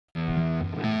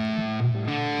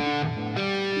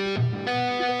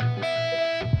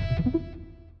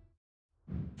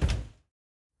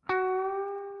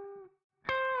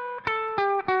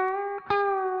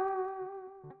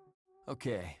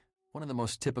Okay, one of the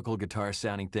most typical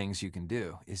guitar-sounding things you can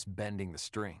do is bending the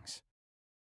strings.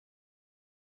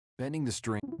 Bending the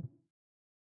string.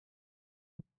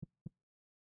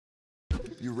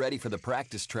 You're ready for the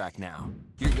practice track now.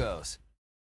 Here goes.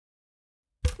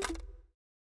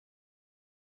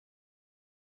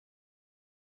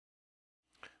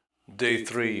 Day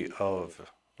 3 of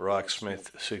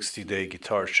Rocksmith 60-Day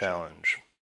Guitar Challenge.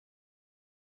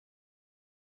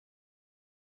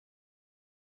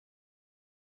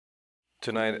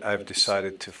 Tonight I've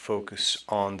decided to focus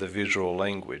on the visual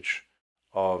language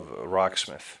of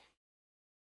Rocksmith.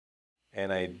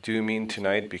 And I do mean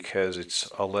tonight because it's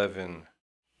 11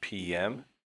 p.m.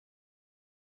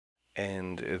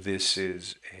 and this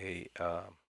is a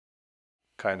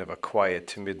kind of a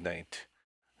quiet midnight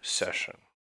session.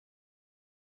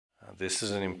 This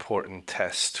is an important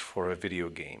test for a video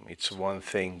game. It's one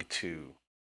thing to,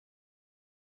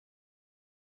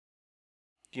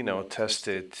 test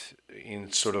it in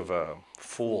sort of a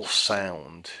full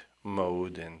sound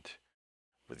mode and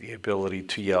with the ability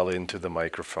to yell into the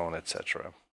microphone,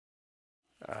 etc.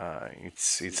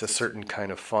 It's a certain kind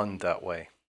of fun that way.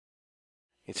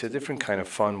 It's a different kind of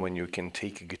fun when you can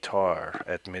take a guitar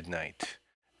at midnight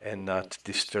and not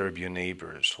disturb your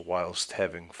neighbors whilst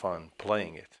having fun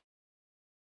playing it.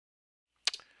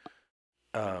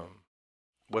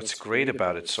 What's great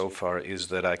about it so far is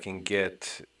that I can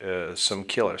get some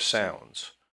killer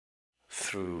sounds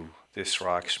through this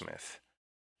Rocksmith.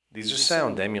 These are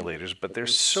sound emulators, but they're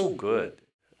so good.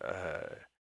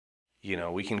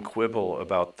 We can quibble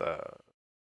about the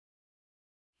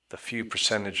few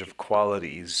percentage of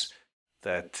qualities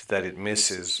that it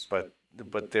misses, but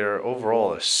they're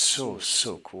overall so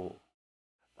cool.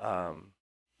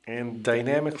 And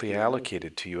dynamically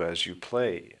allocated to you as you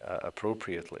play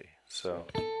appropriately. So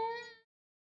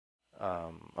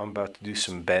I'm about to do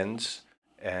some bends,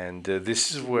 and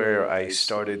this is where I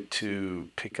started to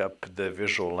pick up the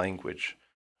visual language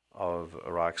of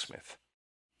Rocksmith.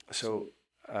 So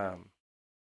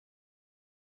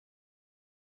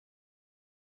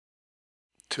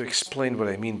to explain what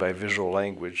I mean by visual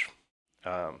language,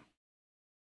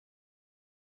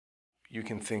 you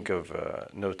can think of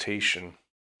notation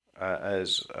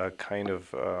as a kind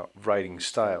of writing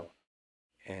style,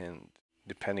 and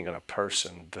depending on a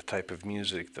person, the type of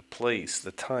music, the place,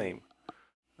 the time,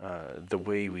 the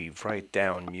way we write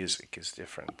down music is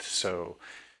different. So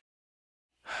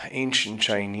ancient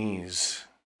Chinese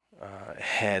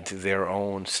had their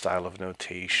own style of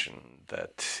notation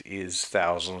that is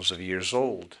thousands of years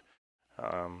old.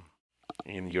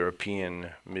 In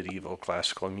European medieval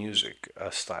classical music,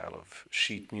 a style of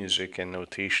sheet music and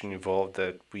notation evolved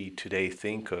that we today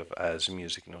think of as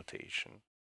music notation.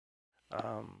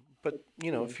 But,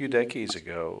 a few decades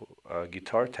ago,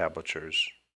 guitar tablatures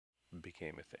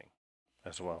became a thing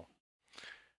as well.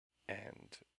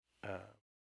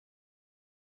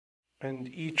 And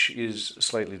each is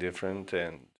slightly different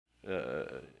and,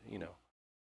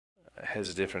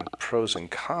 has different pros and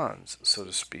cons, so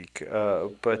to speak,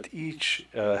 but each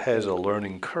has a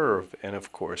learning curve, and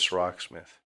of course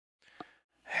Rocksmith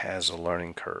has a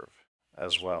learning curve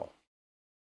as well.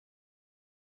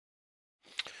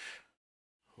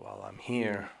 While I'm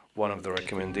here, one of the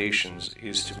recommendations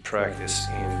is to practice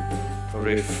in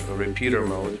riff repeater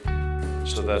mode,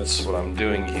 so that's what I'm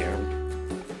doing here.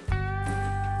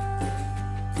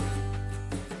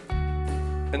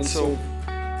 And so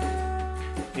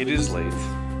it is late.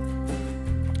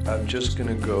 I'm just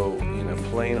gonna go in a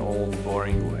plain old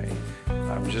boring way.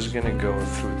 I'm just gonna go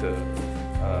through the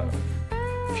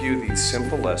few of these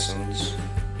simple lessons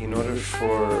in order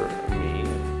for me,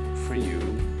 for you,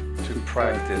 to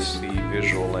practice the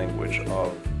visual language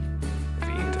of the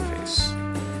interface.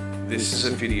 This is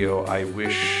a video I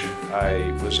wish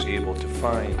I was able to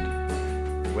find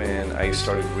when I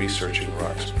started researching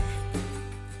Rocksmith.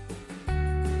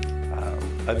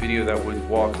 A video that would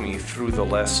walk me through the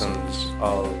lessons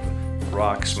of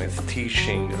Rocksmith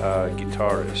teaching a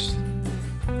guitarist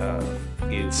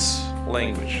its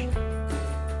language.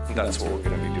 And that's what we're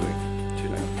going to be doing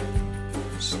tonight.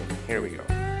 So here we go.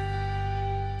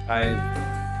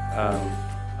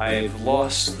 I've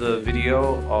lost the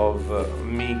video of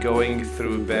me going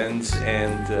through bends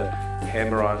and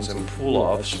hammer-ons and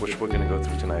pull-offs, which we're going to go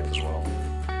through tonight as well.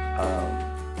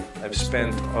 I've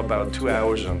spent about 2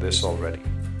 hours on this already.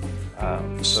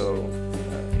 So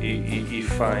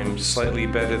if I'm slightly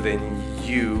better than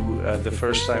you the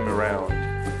first time around,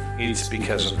 it's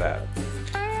because of that.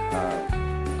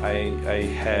 I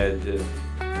had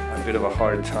a bit of a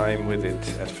hard time with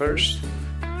it at first,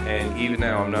 and even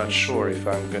now I'm not sure if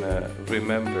I'm gonna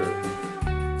remember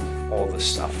all the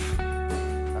stuff.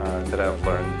 that I've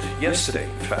learned yesterday,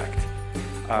 in fact.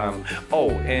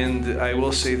 Oh, and I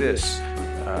will say this.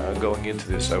 Going into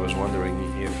this, I was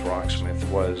wondering if Rocksmith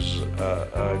was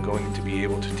going to be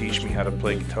able to teach me how to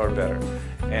play guitar better.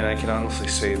 And I can honestly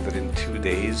say that in 2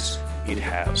 days, it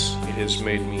has. It has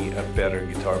made me a better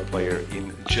guitar player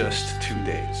in just 2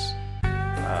 days.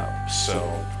 So,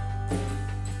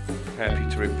 happy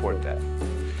to report that.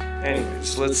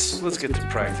 Anyways, let's get to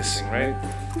practicing, right?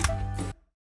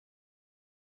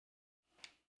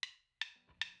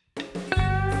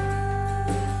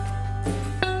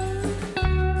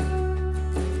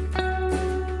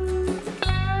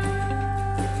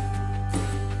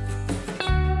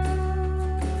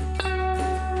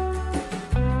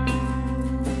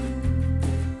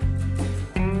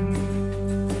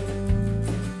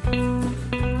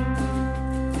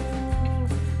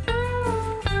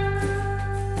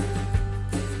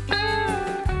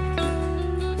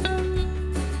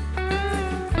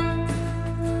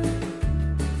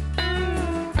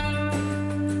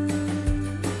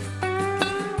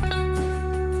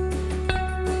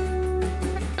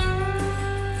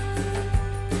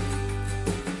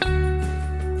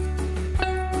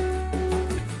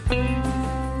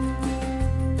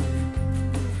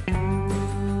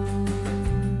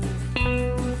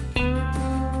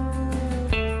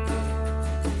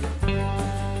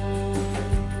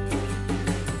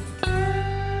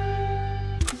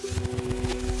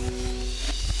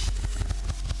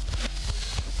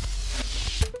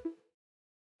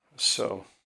 So,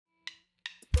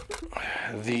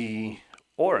 the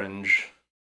orange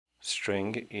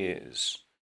string is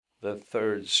the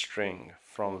 3rd string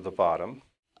from the bottom,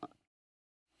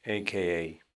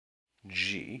 aka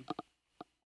G.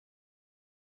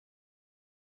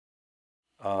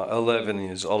 11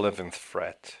 is 11th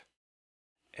fret.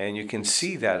 And you can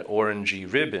see that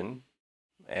orangey ribbon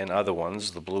and other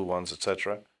ones, the blue ones,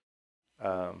 etc.,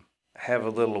 have a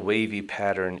little wavy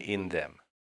pattern in them.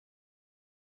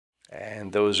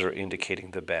 And those are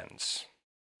indicating the bends.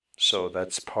 So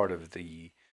that's part of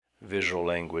the visual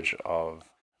language of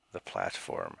the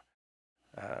platform.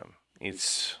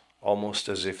 It's almost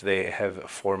as if they have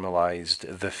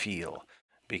formalized the feel,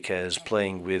 because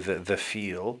playing with the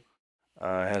feel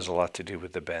has a lot to do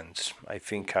with the bends. I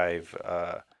think I've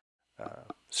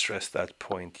stressed that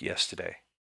point yesterday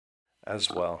as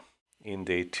well in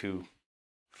day 2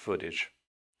 footage.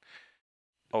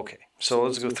 Okay, so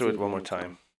let's go through it one more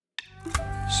time,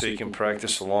 so you can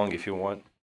practice along if you want.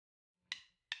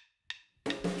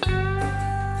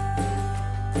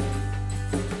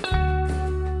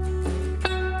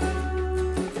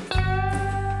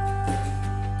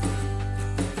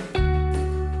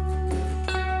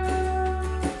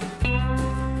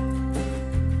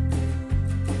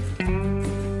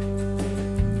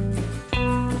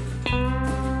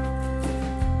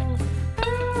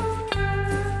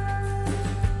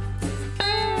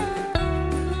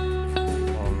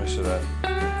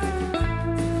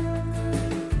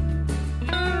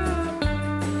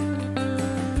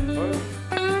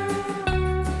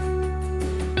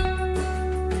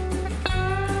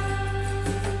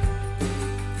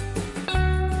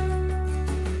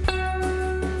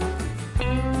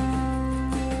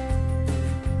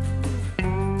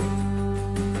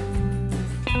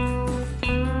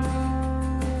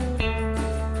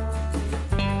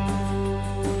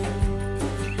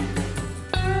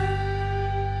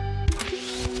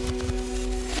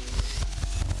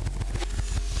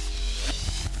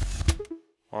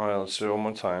 Alright, let's do it one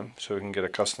more time so we can get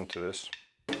accustomed to this.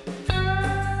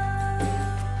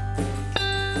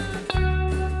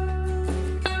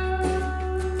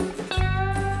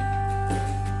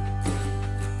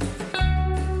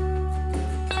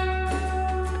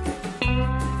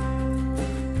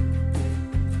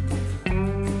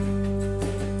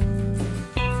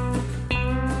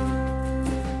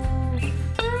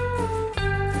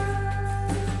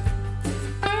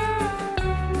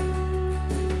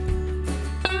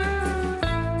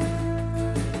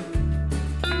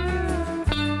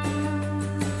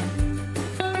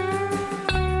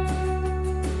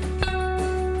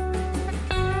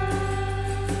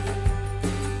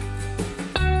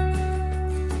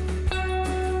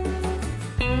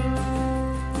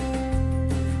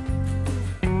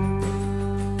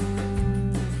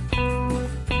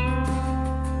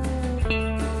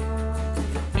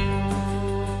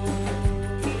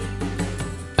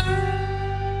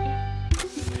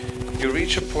 You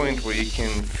reach a point where you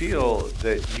can feel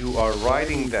that you are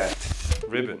riding that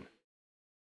ribbon.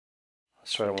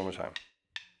 Let's try it one more time.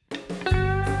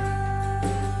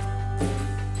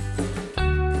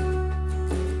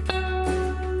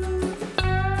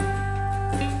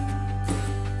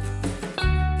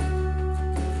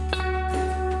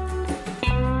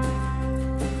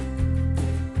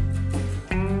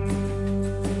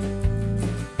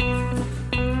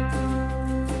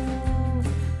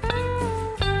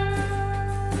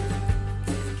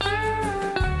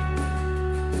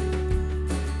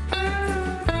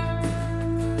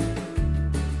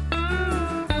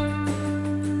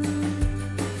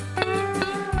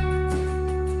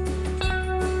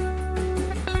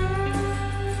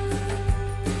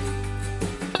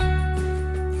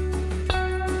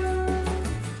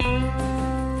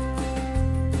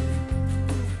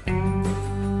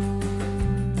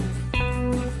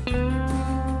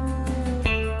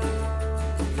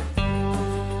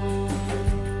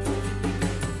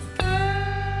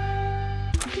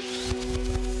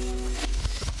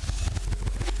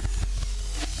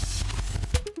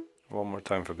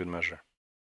 time for good measure.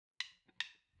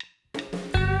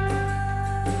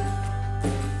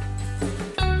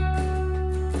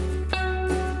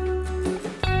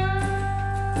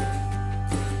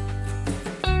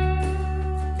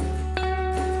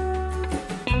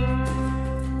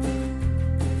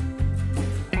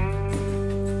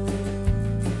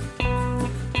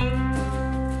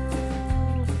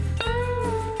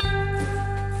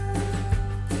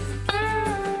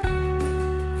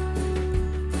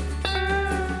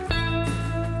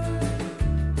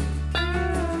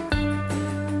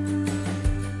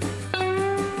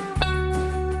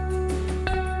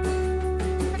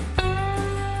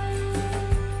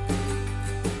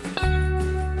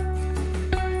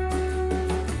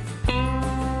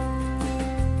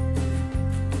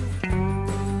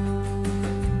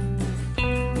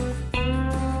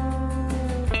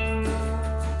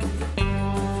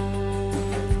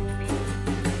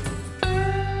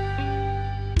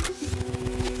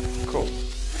 Cool.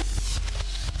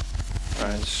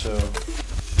 Alright, so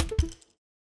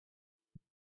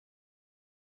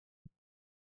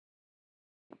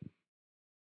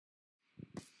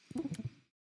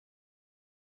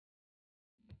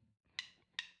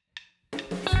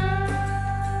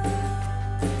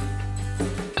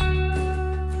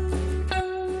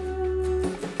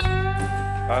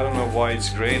I don't know why it's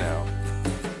gray now.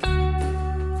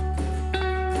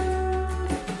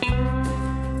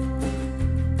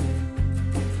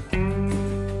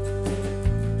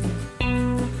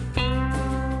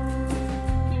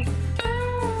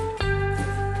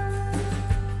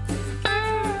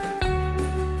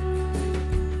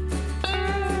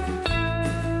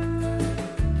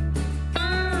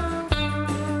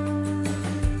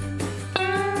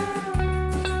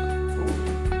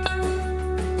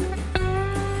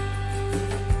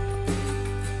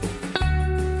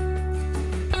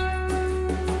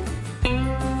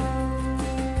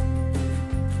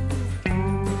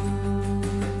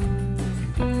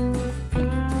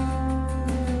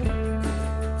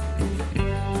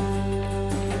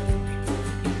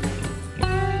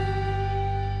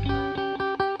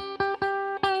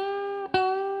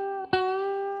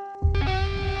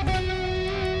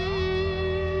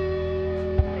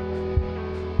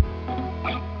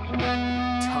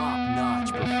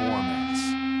 Top-notch performance.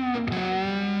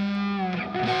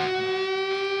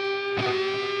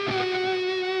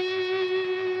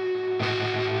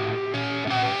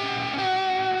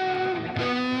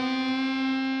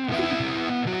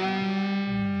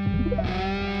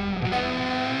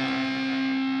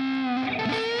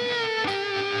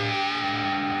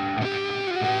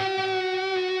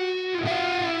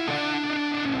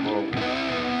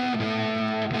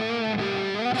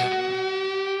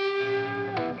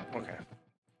 Okay.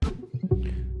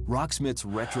 Rocksmith's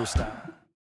retro style.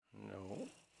 No.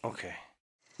 Okay.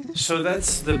 So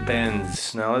that's the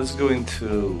bends. Now let's go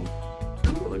into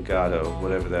legato,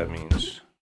 whatever that means.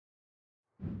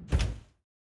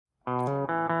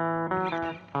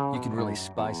 You can really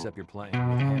spice up your playing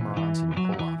with hammer-ons and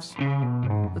pull-offs.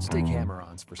 Let's take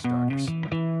hammer-ons for starters.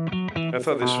 I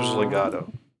thought this was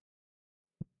legato.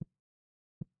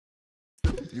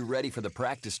 You're ready for the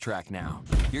practice track now.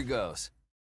 Here goes.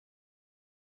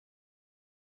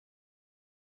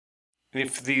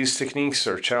 If these techniques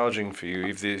are challenging for you,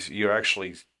 if you're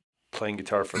actually playing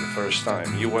guitar for the first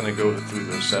time, you want to go through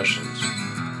those sessions.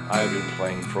 I've been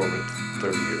playing for over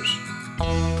 30 years.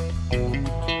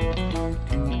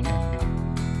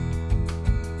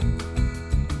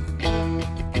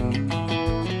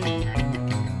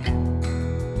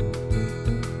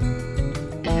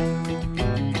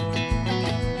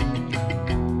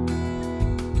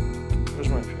 Where's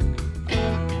my pick?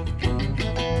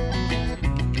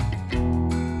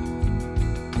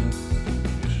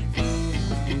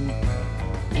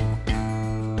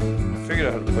 I figured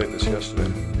out how to play this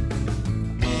yesterday.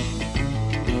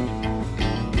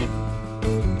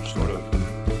 Sort of.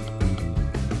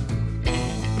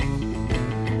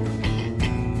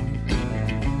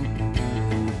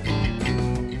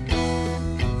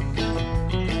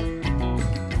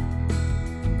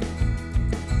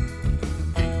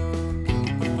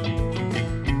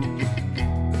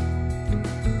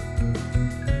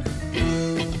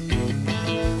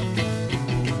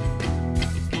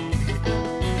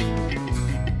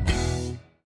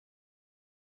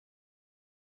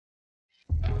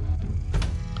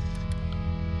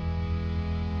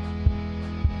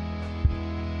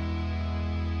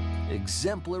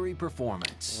 Exemplary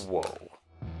performance. Whoa.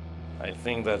 I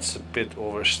think that's a bit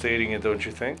overstating it, don't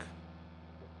you think?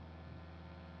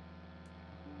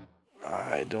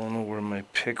 I don't know where my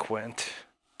pick went.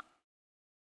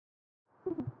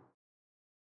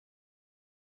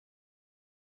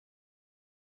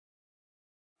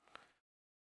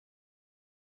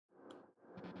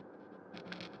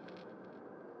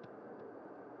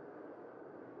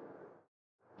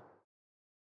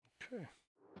 Okay.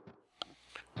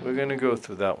 We're gonna go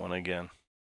through that one again.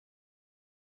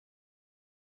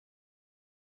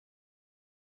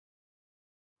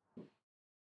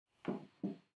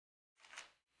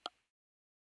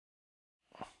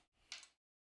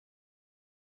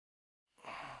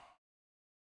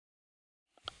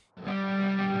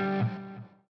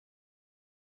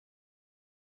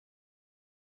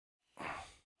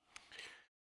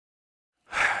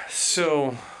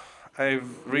 So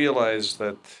I've realized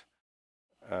that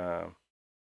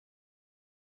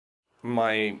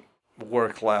my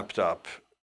work laptop,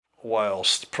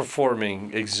 whilst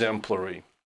performing exemplary,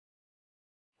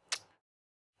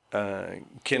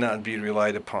 cannot be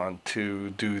relied upon to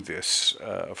do this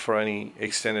for any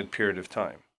extended period of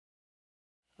time.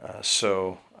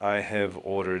 So I have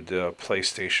ordered the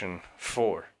PlayStation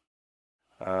 4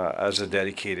 as a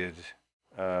dedicated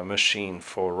machine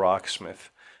for Rocksmith.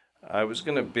 I was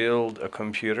going to build a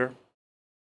computer,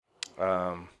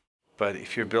 but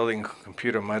if you're building a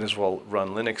computer, might as well run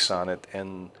Linux on it,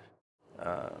 and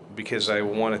because I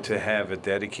wanted to have a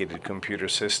dedicated computer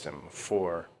system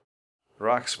for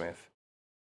Rocksmith,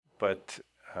 but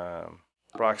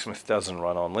Rocksmith doesn't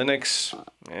run on Linux.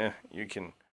 Yeah, you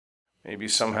can maybe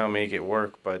somehow make it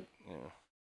work, but you know,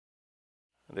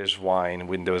 there's Wine,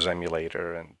 Windows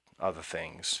emulator, and other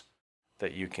things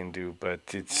that you can do,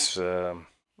 but it's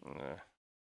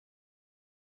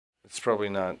probably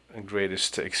not the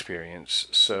greatest experience.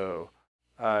 So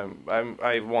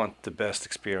I want the best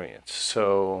experience.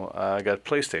 So I got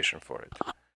PlayStation for it.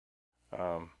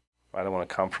 I don't want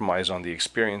to compromise on the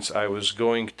experience. I was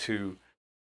going to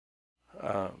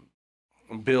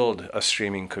build a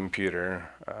streaming computer.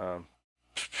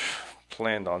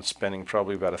 Planned on spending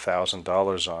probably about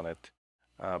 $1,000 on it.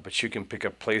 But you can pick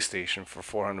up PlayStation for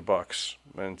 $400,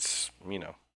 and it's, you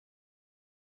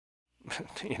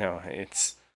know,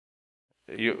 it's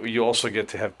you also get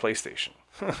to have PlayStation.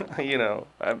 You know,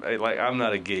 I'm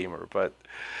not a gamer, but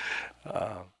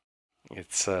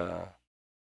it's you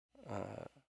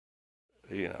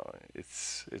know,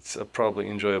 it's a probably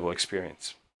enjoyable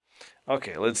experience.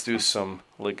 Okay, let's do some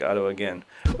legato again.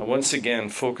 Once again,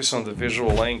 focus on the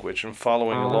visual language and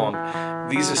following along.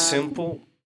 These are simple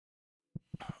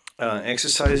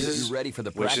exercises. You're ready for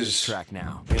the practice track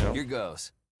now. You know, here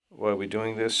goes. Why are we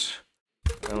doing this?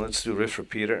 And let's do riff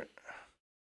repeater.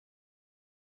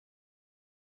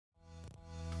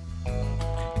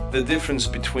 The difference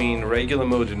between regular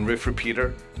mode and riff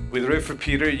repeater. With riff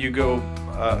repeater, you go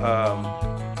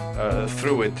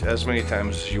through it as many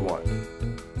times as you want,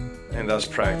 and thus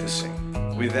practicing.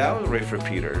 Without riff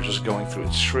repeater, just going through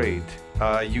it straight,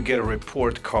 you get a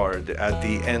report card at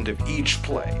the end of each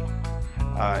play.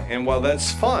 And while that's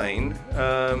fine,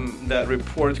 that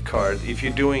report card, if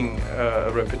you're doing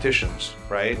repetitions,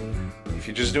 right? If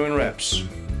you're just doing reps,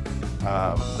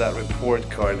 that report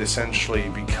card essentially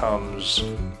becomes,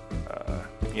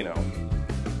 you know,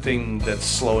 thing that's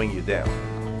slowing you down.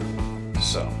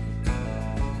 So.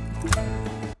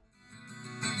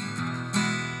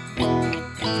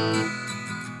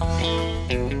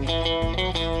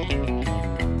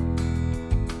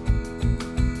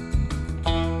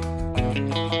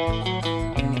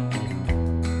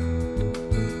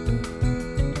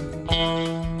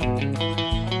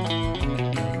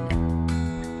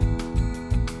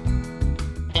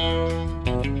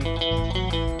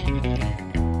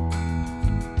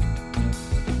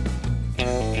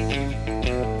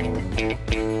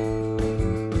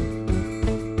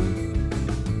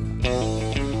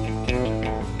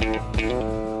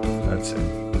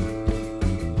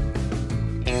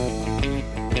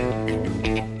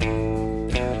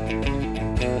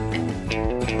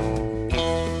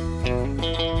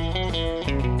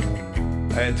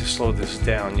 I had to slow this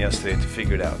down yesterday to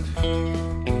figure it out.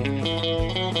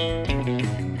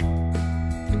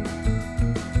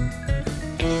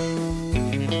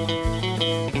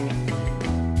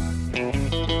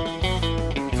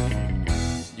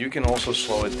 You can also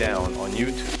slow it down on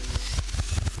YouTube.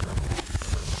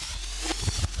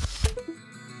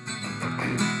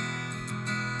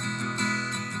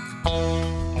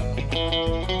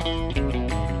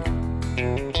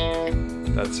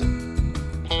 That's it.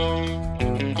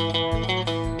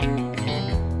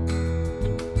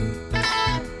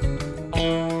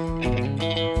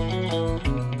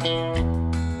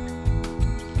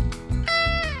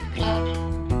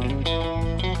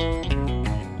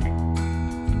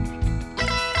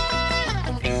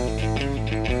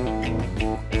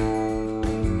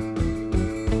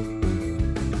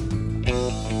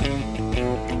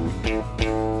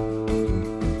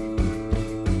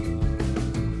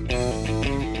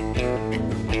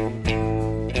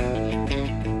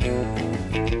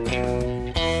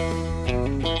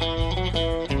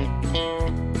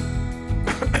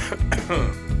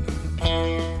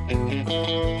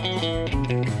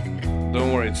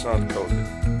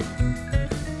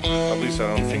 least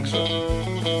I don't think so.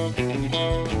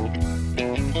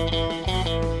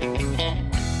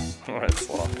 Alright,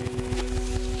 sloppy.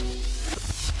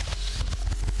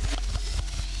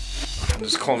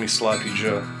 Just call me Sloppy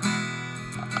Joe.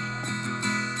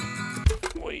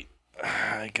 Wait,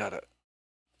 I gotta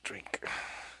drink.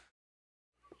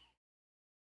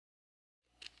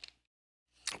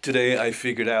 Today I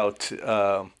figured out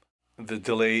the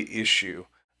delay issue.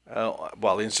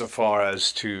 Well, insofar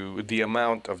as to the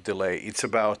amount of delay, it's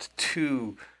about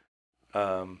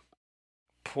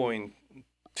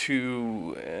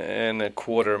 2.2 and a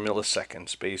quarter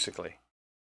milliseconds, basically.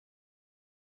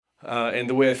 And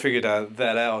the way I figured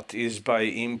that out is by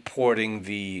importing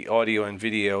the audio and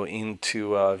video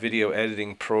into a video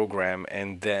editing program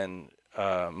and then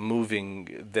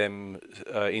moving them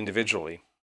individually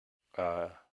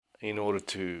in order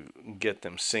to get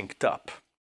them synced up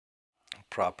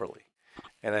properly.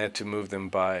 And I had to move them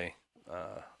by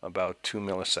about 2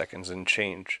 milliseconds and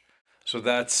change. So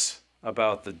that's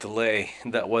about the delay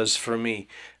that was for me.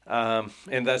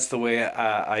 And that's the way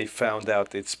I found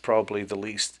out it's probably the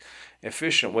least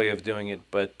efficient way of doing it,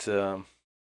 but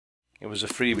it was a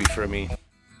freebie for me.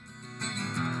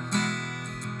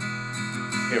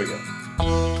 Here we go.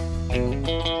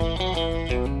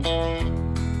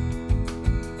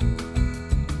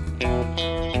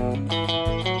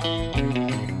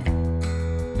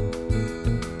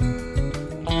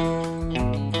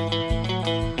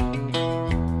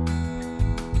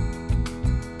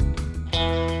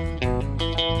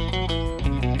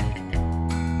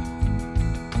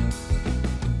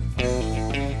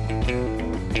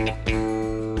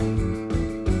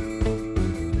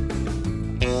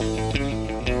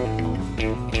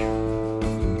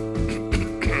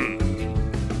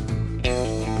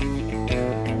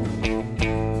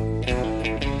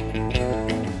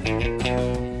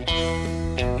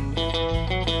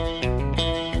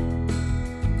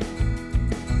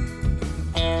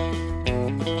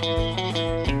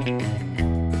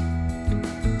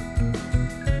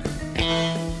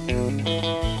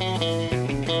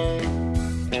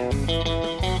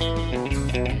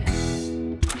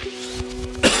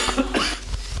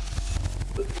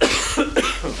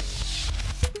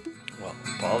 Well,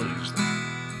 apologies then.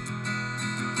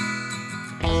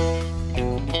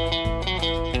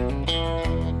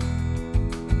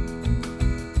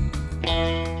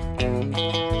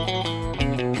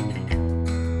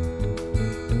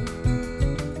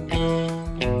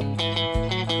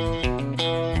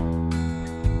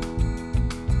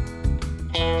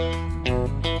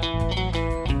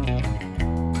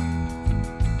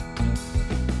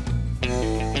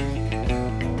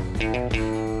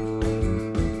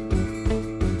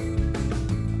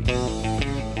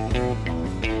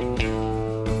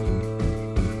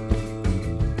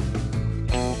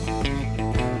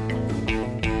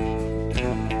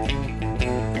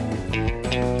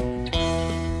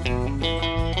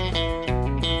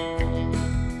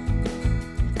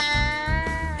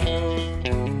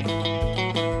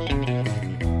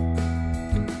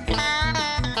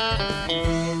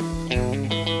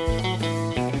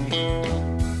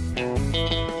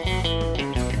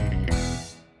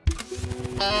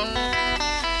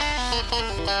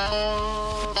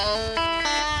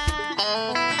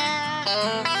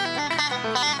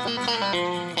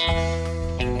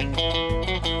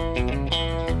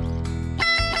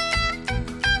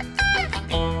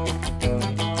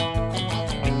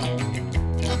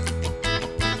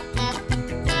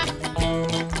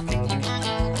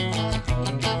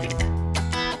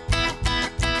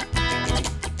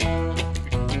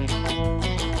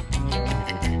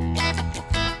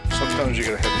 Sometimes you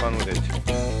gotta have fun with it.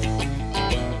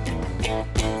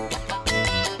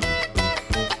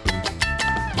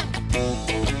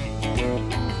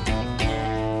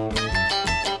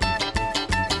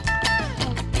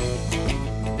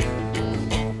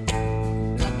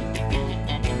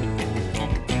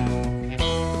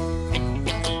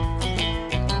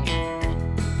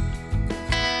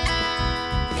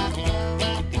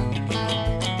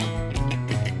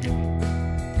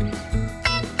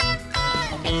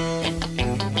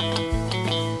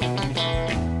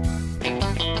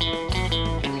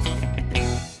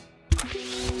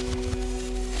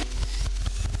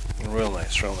 Real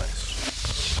nice, real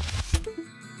nice.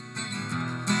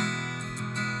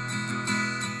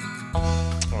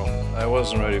 Oh, I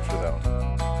wasn't ready for that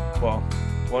one. Well,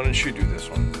 why don't you do this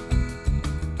one?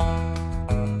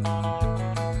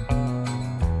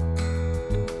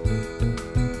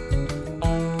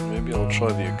 Maybe I'll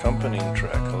try the accompanying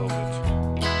track a little bit.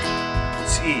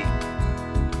 It's E.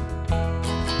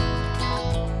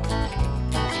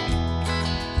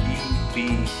 E, B,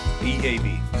 E, A,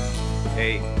 B.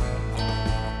 Hey.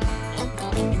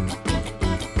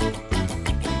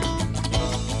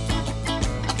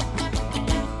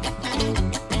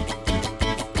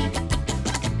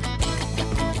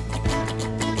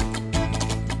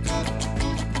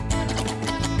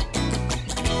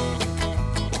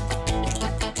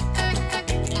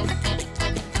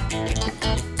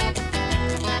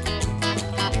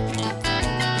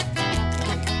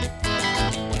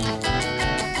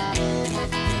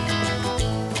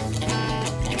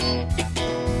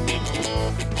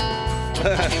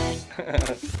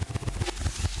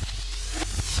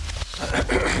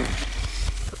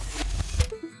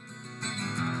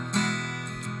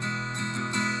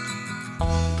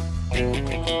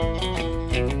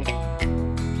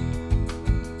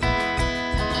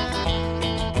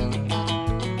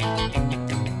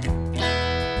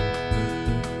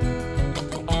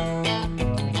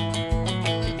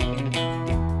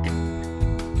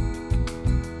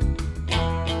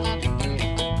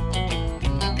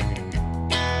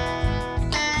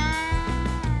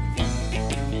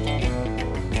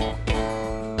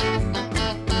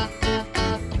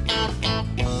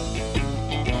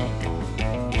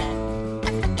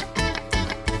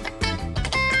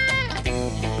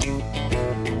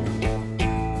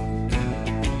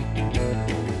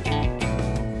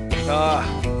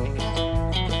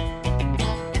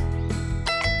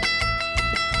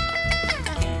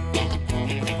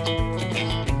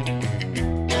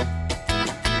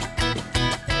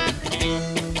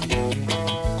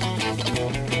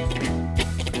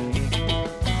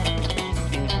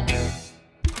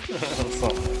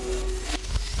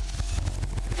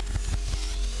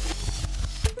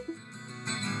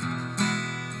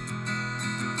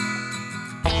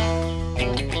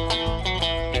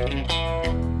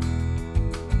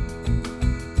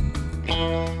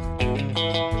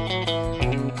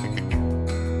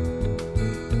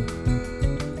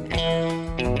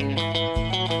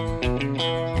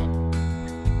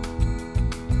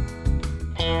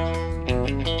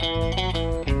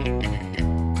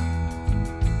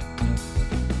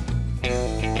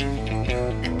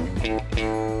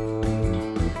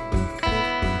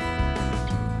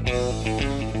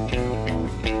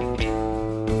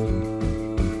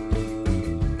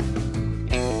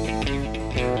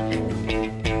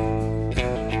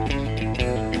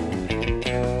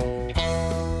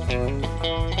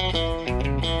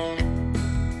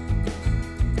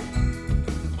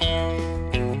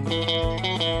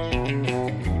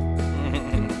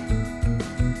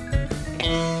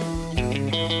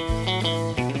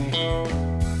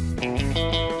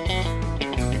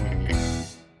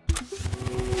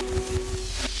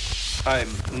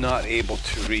 I'm not able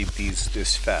to read these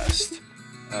this fast.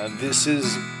 This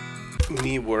is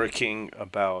me working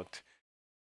about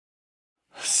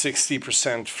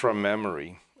 60% from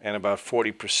memory and about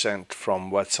 40% from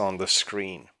what's on the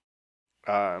screen.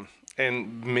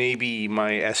 And maybe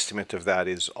my estimate of that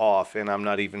is off, and I'm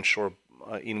not even sure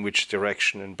in which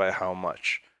direction and by how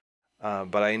much.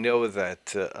 But I know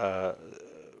that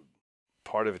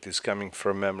part of it is coming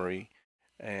from memory,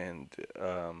 and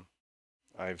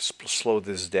I've slowed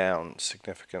this down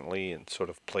significantly and sort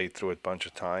of played through it a bunch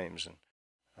of times,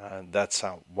 and that's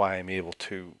why I'm able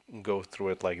to go through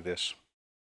it like this.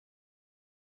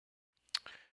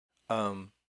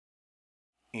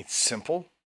 It's simple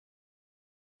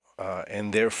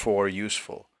and therefore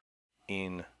useful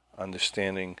in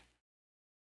understanding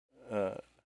the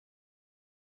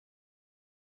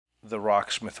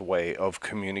Rocksmith way of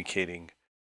communicating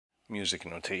music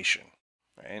notation,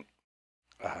 right?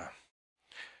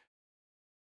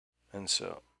 And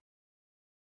so,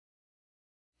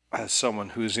 as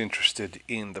someone who's interested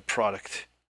in the product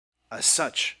as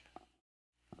such,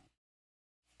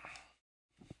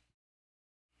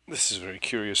 this is very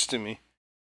curious to me,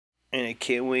 and I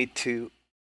can't wait to.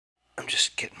 I'm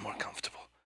just getting more comfortable.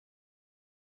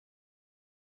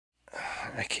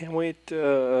 I can't wait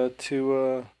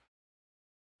to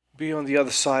be on the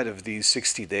other side of these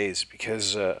 60 days,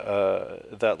 because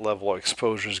that level of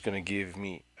exposure is going to give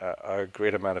me a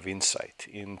great amount of insight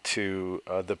into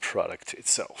the product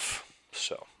itself.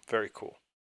 So, very cool.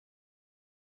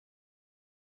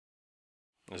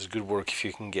 It's good work if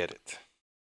you can get it.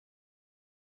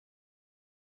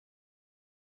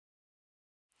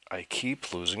 I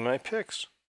keep losing my picks.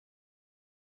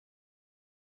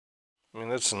 I mean,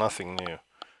 that's nothing new.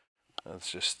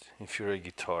 That's just, if you're a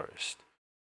guitarist,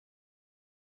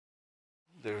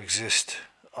 there exists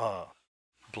a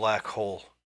black hole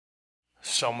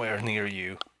somewhere near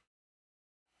you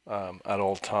at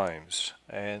all times,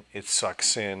 and it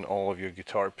sucks in all of your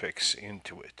guitar picks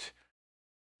into it.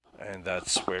 And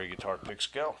that's where guitar picks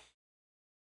go.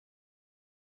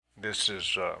 This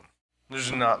is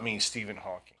not me, Stephen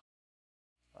Hawking.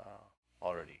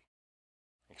 Already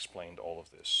explained all of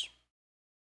this.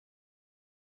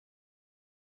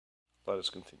 Let us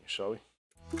continue, shall we?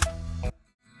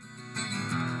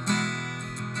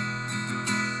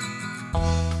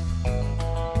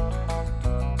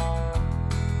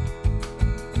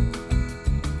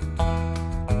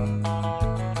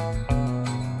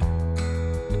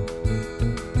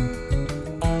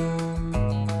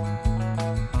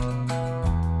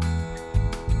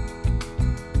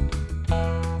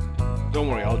 Don't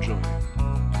worry, I'll join you.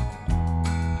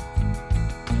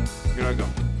 Here I go.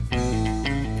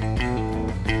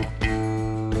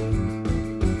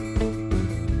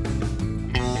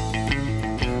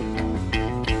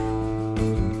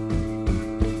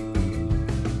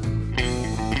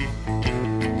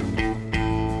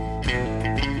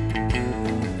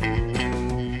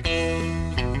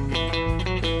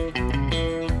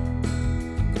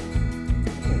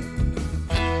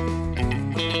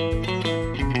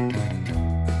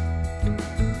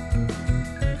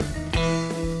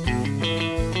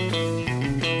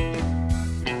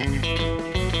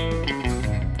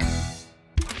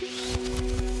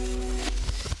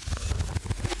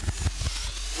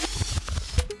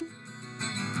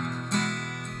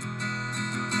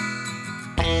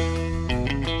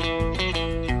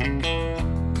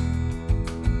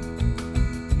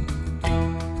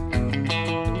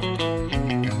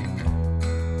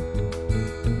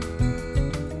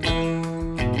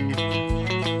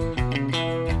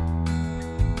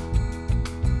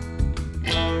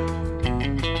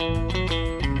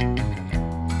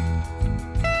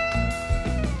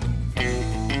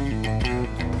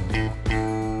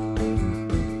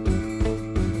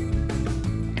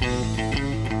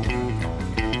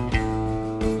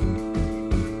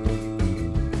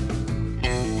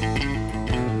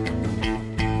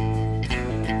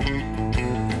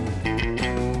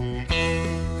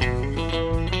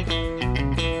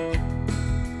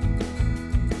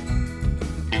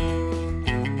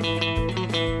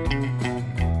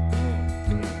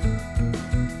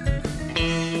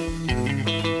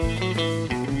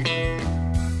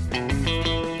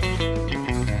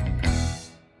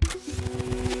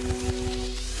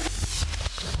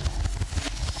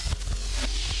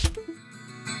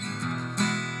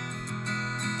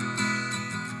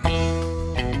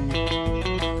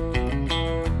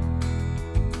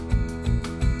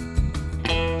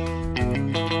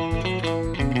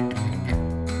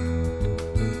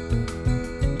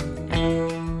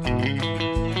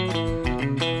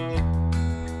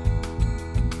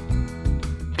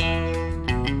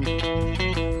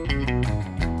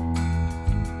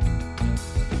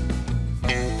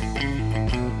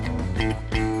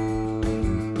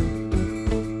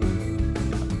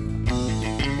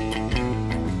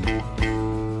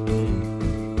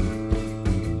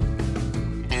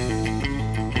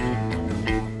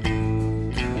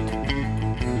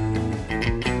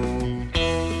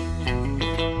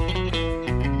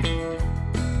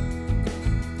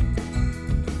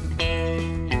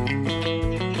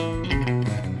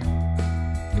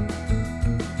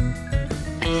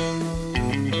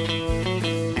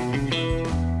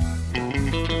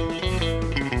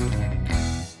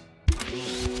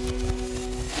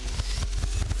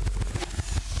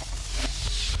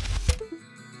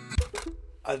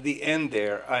 At the end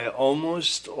there, I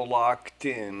almost locked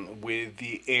in with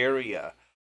the area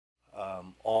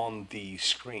on the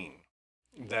screen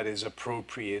that is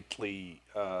appropriately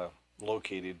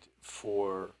located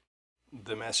for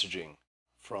the messaging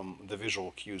from the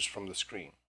visual cues from the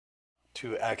screen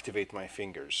to activate my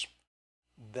fingers.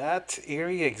 That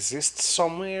area exists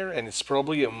somewhere, and it's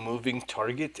probably a moving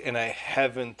target, and I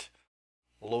haven't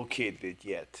located it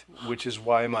yet, which is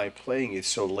why my playing is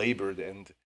so labored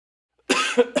and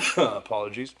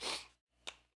apologies,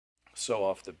 so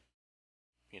off the,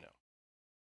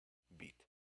 beat.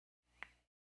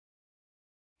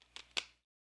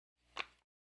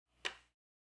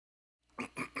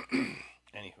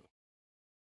 Anywho,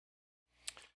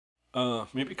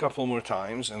 maybe a couple more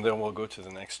times, and then we'll go to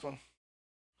the next one.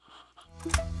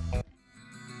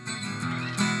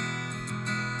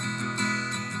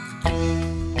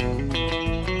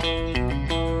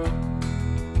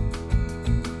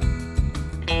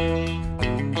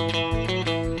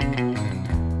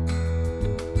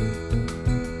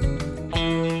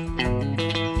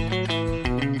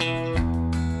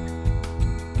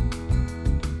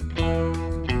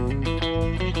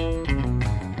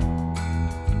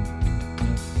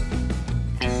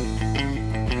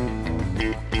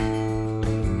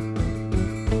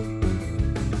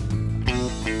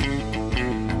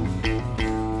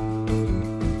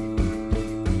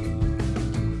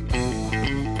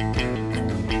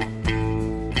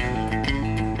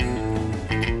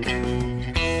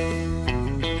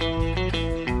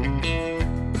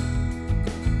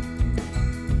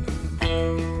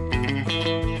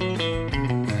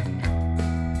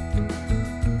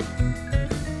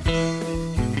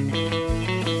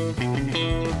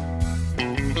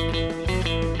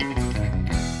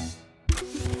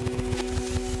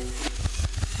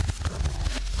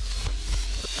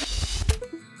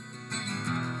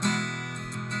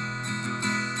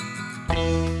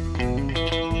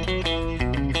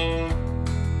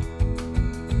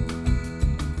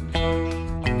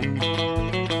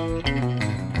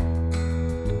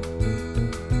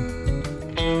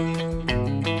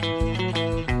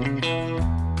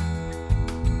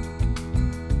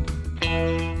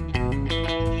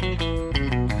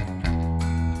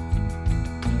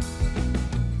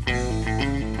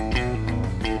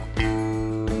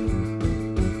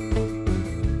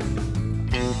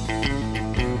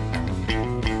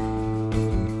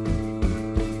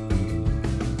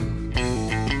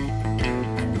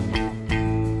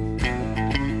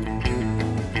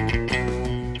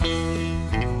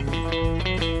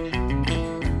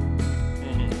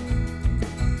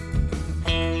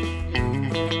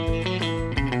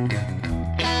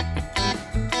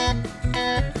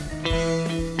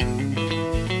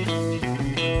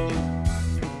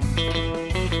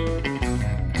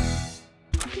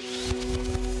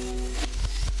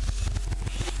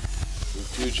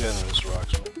 generous,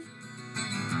 Rocksmith.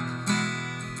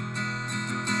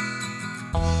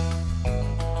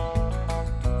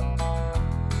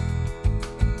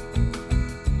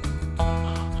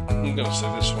 I'm gonna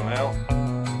set this one out.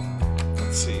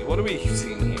 Let's see, what are we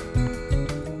seeing here?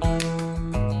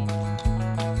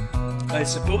 I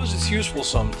suppose it's useful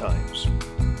sometimes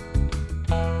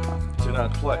to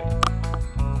not play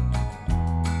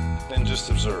and just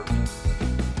observe.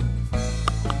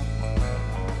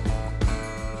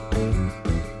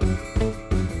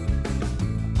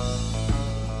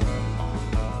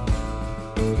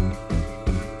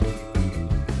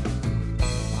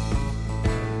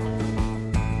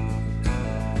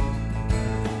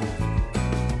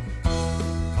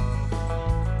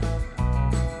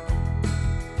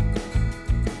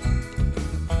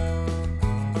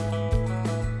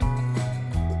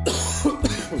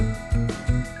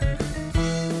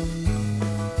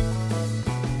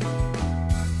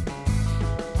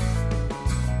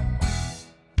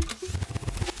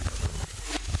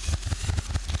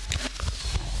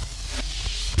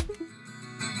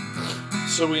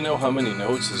 So we know how many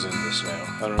notes is in this now.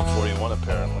 141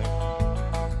 apparently.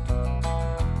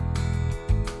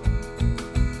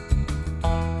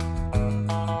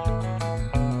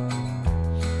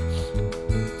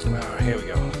 Here we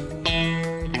go.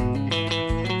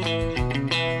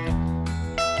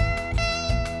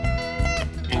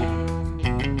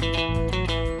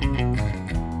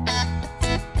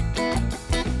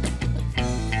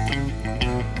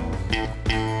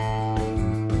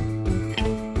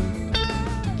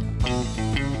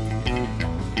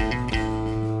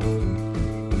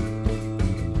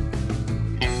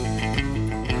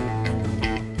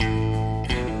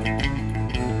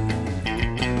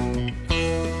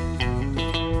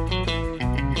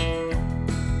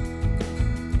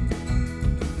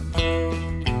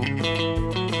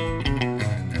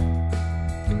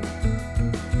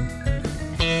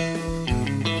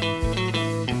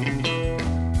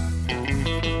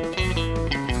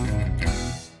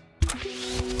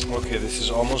 Okay, this is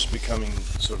almost becoming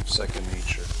sort of second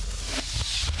nature.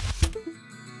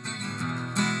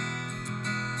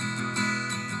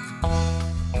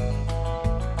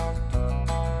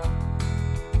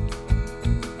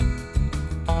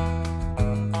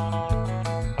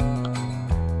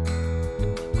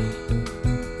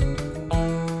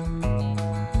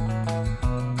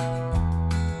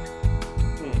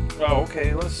 Oh,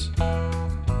 okay, let's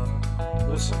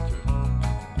listen to it.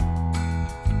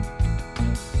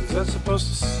 Is that supposed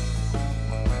to...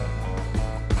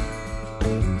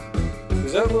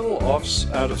 Is that a little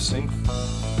out of sync?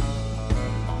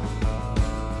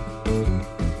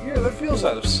 Yeah, that feels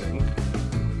out of sync.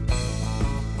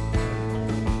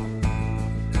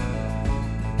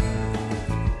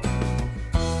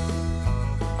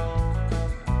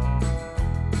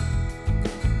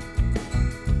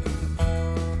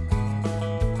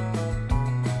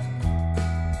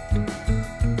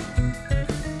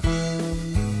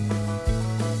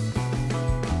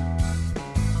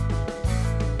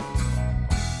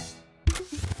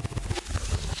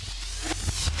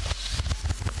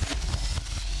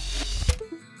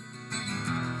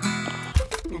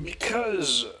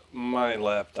 Because my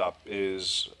laptop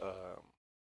is,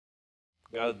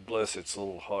 God bless its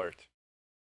little heart,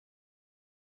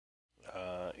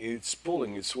 it's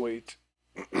pulling its weight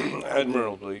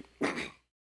admirably,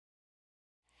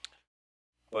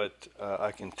 but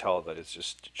I can tell that it's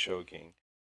just choking,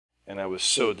 and I was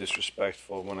so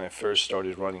disrespectful when I first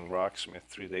started running Rocksmith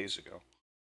 3 days ago.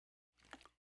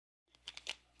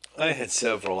 I had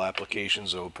several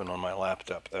applications open on my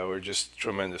laptop that were just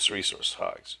tremendous resource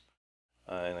hogs.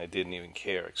 And I didn't even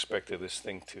care. Expected this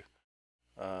thing to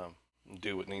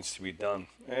do what needs to be done,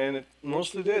 and it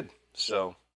mostly did.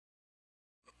 So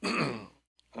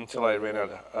until I ran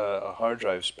out of hard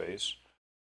drive space,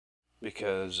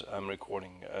 because I'm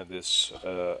recording this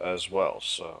as well,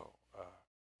 so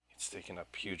it's taking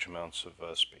up huge amounts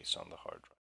of space on the hard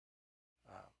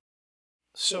drive.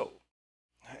 So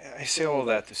I say all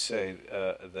that to say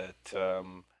that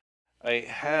I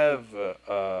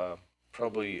have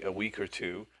probably a week or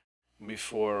two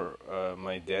before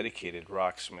my dedicated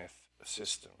Rocksmith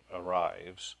system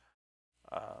arrives.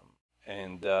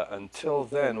 And until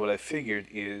then, what I figured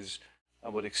is I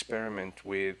would experiment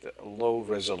with low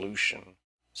resolution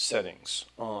settings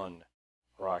on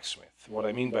Rocksmith. What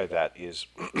I mean by that is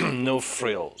no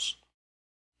frills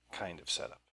kind of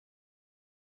setup.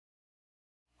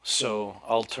 So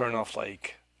I'll turn off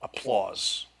like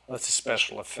applause. That's a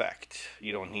special effect.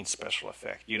 You don't need special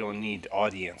effect. You don't need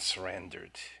audience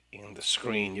rendered in the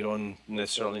screen. You don't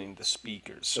necessarily need the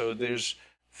speakers. So there's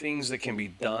things that can be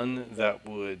done that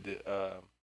would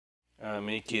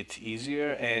make it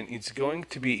easier, and it's going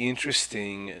to be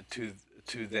interesting to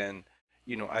then,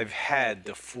 you know, I've had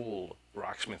the full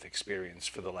Rocksmith experience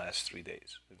for the last 3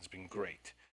 days. It's been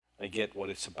great. I get what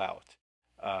it's about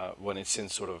when it's in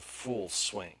sort of full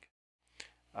swing.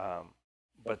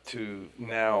 But to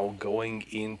now going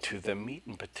into the meat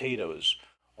and potatoes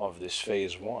of this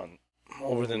phase one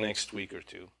over the next week or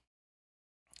two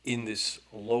in this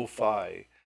lo-fi,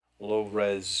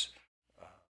 low-res,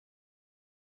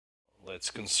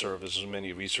 let's conserve as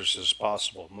many resources as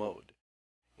possible mode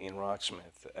in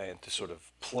Rocksmith, and to sort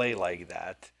of play like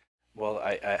that, well,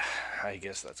 I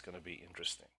guess that's going to be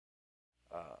interesting.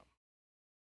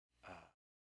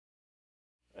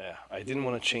 Yeah, I didn't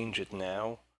want to change it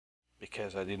now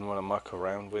because I didn't want to muck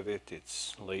around with it.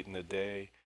 It's late in the day.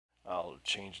 I'll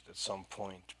change it at some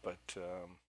point, but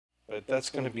that's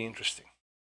going to be interesting.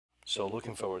 So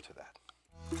looking forward to that.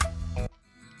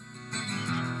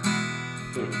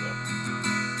 There we go.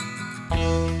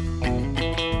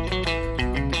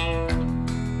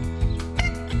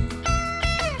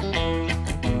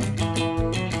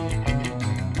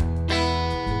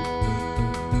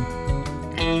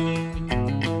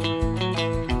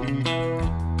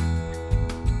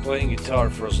 Playing guitar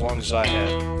for as long as I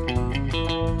have,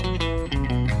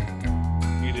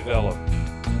 you develop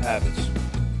habits.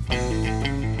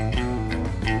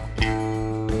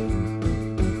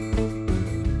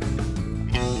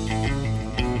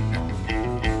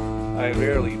 I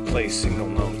rarely play single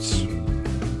notes.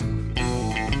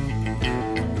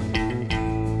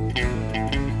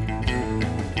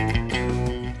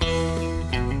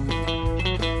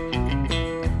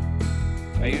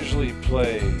 I usually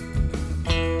play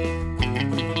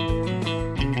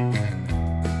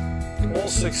all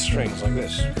 6 strings like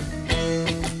this.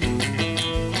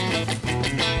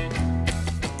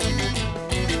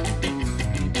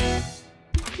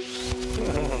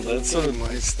 That's sort of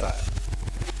my style.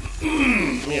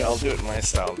 Yeah, I'll do it my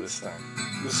style this time.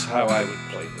 This is how I would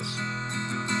play this.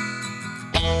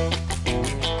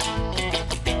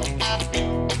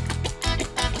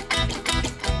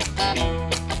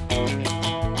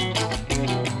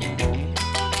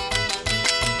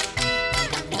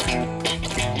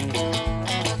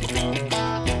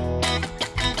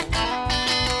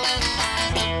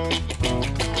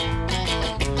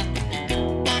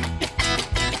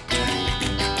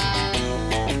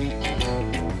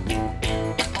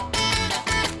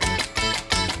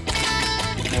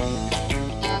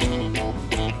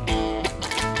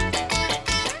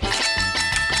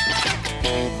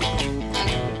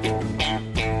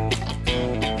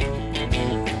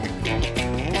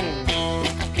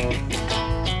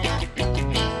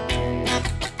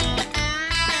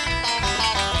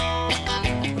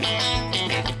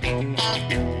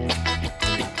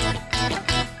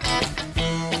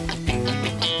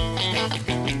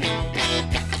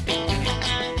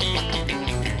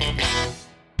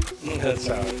 That's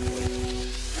how it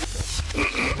plays.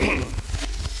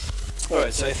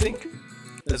 Alright, so I think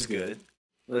that's good.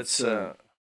 Let's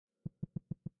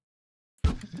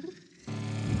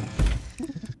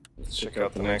check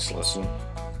out the next lesson.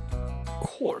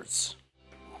 Chords.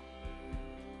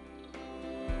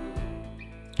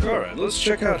 Alright, let's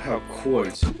check out how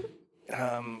chords.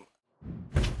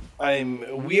 I'm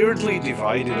weirdly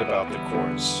divided about the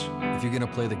chords. If you're gonna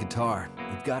play the guitar,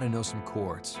 you've got to know some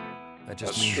chords. That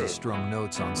just means you strum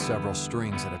notes on several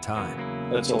strings at a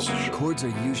time. That's also true. Chords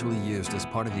are usually used as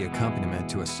part of the accompaniment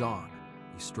to a song.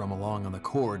 You strum along on the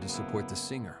chord to support the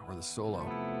singer or the solo.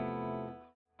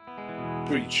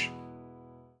 Preach.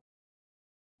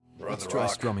 Let's try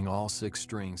strumming all 6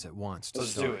 strings at once.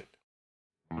 Let's do it.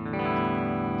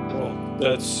 Well,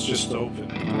 that's just open.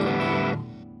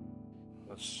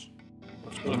 Let's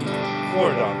put a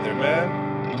chord on there, man.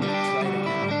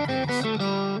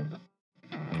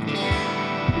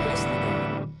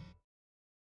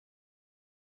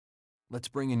 Let's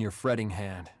bring in your fretting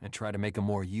hand and try to make a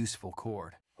more useful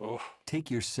chord. Oh. Take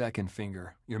your second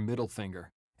finger, your middle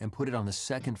finger, and put it on the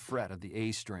 2nd fret of the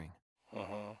A string.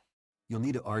 You'll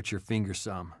need to arch your finger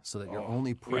some so that you're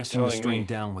only pressing the string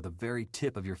down with the very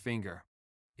tip of your finger.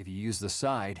 If you use the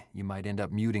side, you might end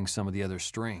up muting some of the other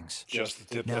strings. Just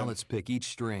the tip. Now let's pick each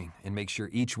string and make sure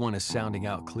each one is sounding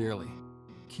out clearly.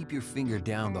 Keep your finger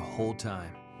down the whole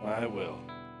time. I will.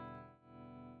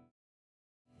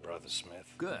 Brother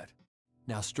Smith. Good.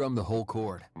 Now strum the whole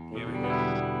chord. Here we go.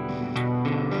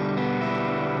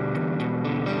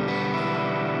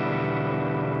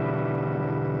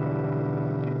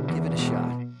 Give it a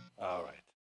shot. All right.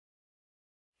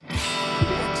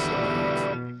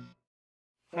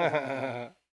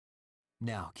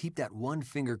 Now keep that 1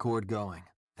 finger chord going.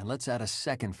 And let's add a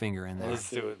second finger in there. Let's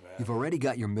do it, man. You've already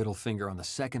got your middle finger on the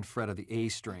second fret of the A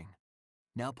string.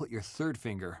 Now put your third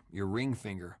finger, your ring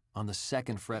finger, on the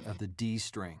second fret of the D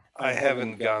string. I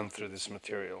haven't gone through this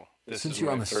material. Since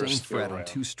you're on the same fret on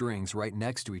two strings right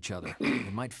next to each other,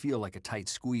 it might feel like a tight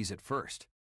squeeze at first.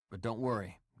 But don't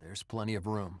worry, there's plenty of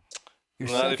room. Your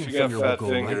second finger will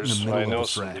go right in the middle of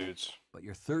the fret, but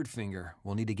your third finger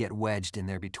will need to get wedged in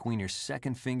there between your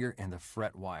second finger and the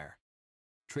fret wire.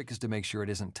 Trick is to make sure it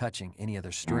isn't touching any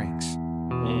other strings.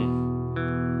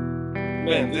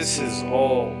 Man, this is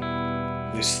all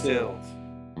distilled.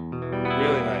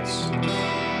 Really nice.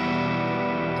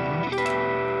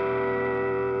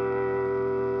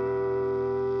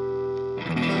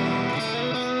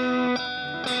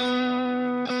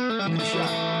 Good shot.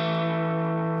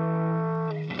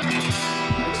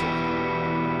 Excellent.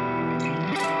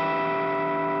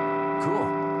 Cool.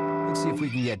 Let's see if we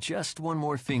can get just one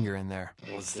more finger in there.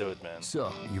 Let's do it, man.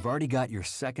 So, you've already got your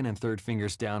second and third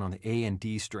fingers down on the A and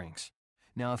D strings.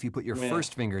 Now, if you put your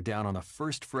first finger down on the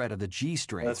first fret of the G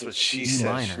string, that's what she E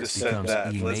said. minor She said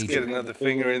that. E Let's major. get another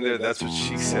finger in there. That's what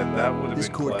she said. That would have been This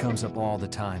chord clever. comes up all the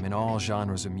time in all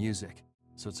genres of music,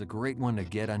 so it's a great one to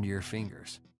get under your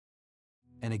fingers.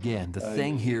 And again, the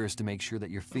thing here is to make sure that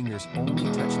your fingers only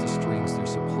touch the strings they're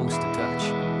supposed to touch.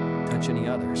 Touch any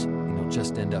others, and you'll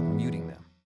just end up muting them.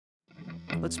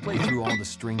 Let's play through all the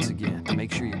strings again to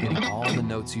make sure you're getting all the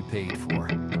notes you paid for.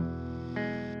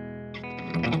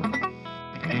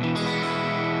 Good.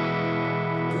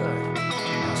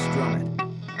 Now strum it.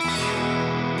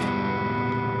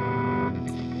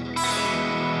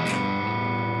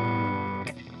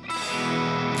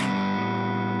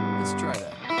 Let's try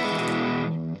that.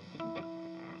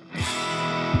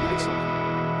 Excellent.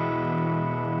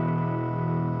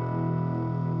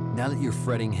 Now that your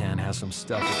fretting hand has some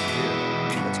stuff it can do,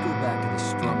 let's go back to the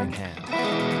strumming hand.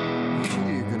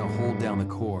 Usually you're going to hold down the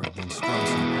chord, then strum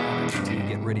some patterns until you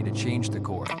get ready to change the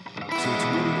chord. So it's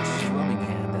really your strumming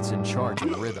hand that's in charge of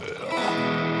the rhythm. You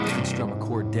can strum a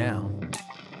chord down,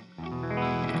 or you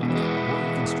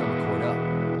can strum a chord up.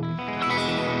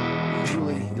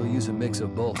 Usually you'll use a mix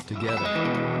of both together.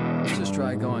 Let's just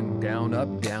try going down,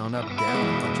 up, down, up,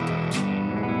 down a bunch of times.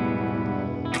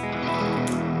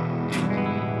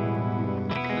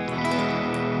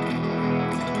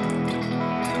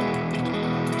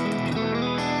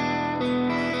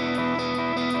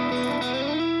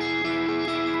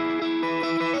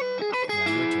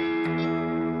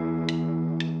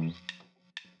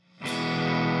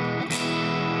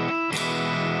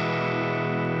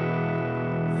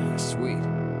 Sweet.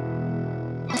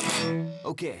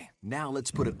 Okay, now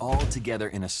let's put it all together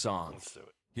in a song. Let's do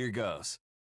it. Here goes.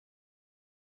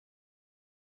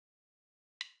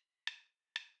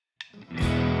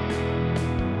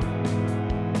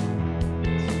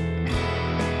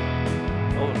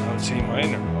 Oh, now it's E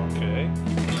minor. Okay.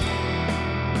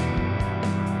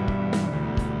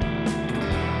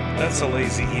 That's a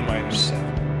lazy E minor 7.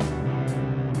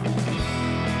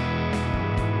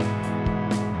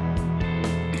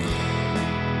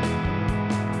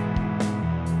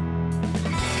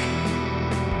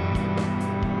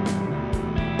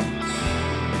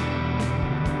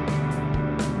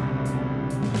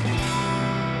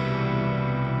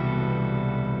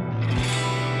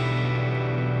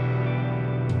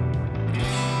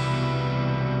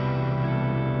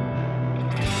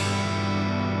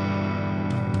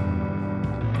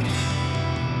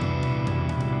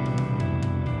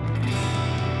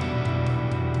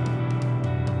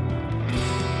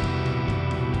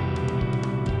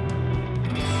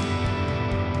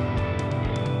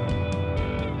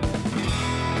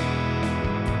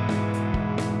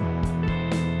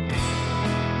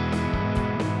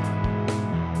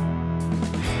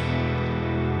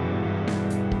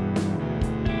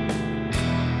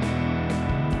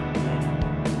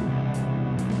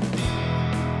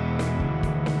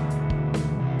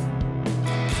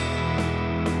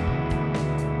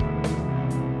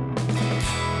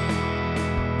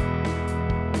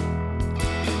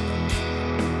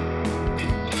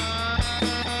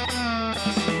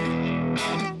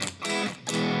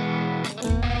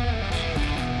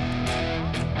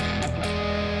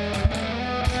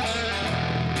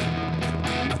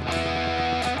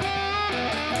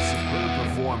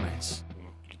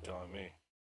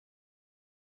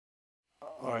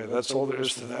 All right, that's all there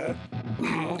is to that.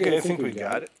 Okay, I think we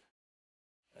got it.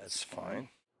 That's fine.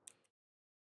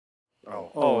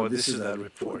 Oh, this is that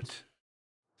report.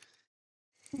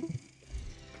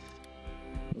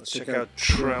 Let's check out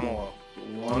Tremolo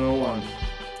 101.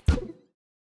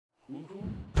 Tremolo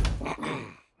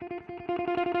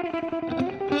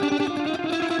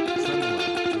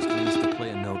just means to play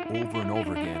a note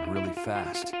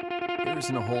fast. There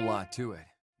isn't a whole lot to it.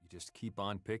 You just keep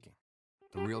on picking.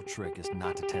 The real trick is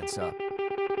not to tense up.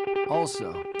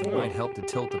 Also, it might help to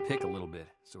tilt the pick a little bit,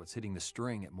 so it's hitting the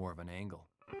string at more of an angle.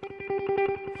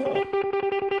 Huh.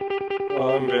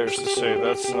 Well, I'm embarrassed to say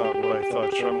that's not what I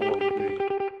thought tremolo would be.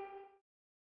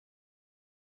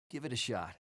 Give it a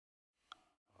shot.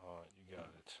 Oh, you got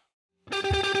it.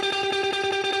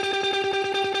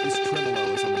 This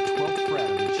tremolo is on the 12th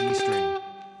fret of the G string.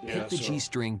 Yeah, Hit the G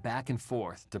string back and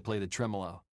forth to play the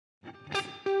tremolo.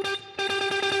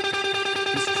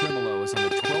 This tremolo is on the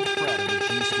 12th fret of the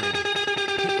G string.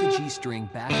 Hit the G string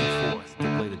back and forth to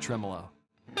play the tremolo.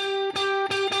 You've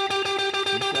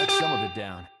got some of it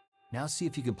down. Now see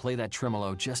if you can play that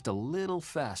tremolo just a little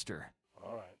faster.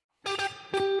 All right.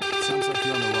 It sounds like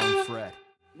you're on the wrong fret.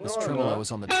 This tremolo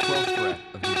is on the 12th fret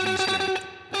of the G string.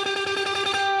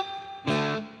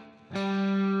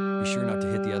 Be sure not to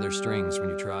hit the other strings when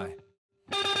you try.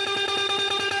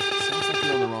 Sounds like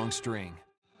you're on the wrong string.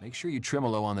 Make sure you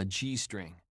tremolo on the G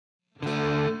string.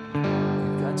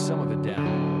 You've got some of it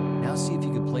down. Now see if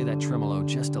you can play that tremolo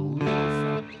just a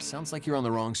little. Sounds like you're on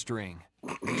the wrong string.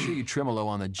 Make sure you tremolo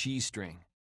on the G string.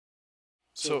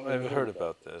 So I've heard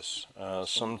about this.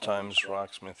 Sometimes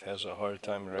Rocksmith has a hard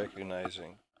time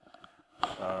recognizing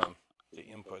the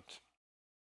input.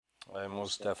 I'm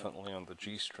most definitely on the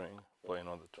G string, playing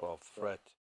on the 12th fret.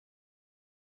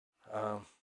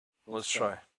 Let's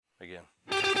try again.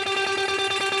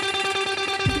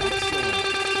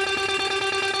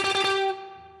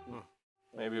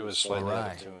 Maybe it was slightly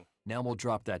out of tune. Now we'll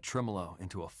drop that tremolo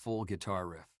into a full guitar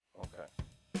riff. Okay.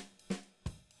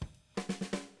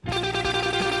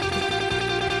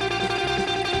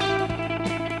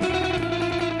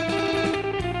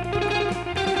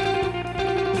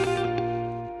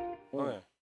 Okay.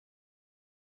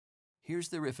 Here's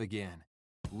the riff again.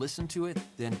 Listen to it,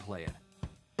 then play it.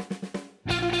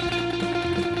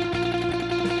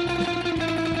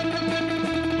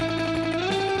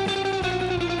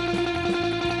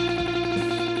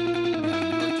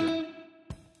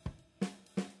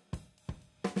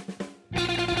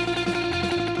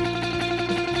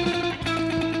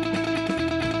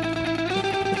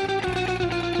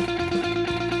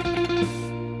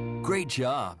 Great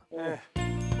job.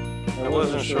 I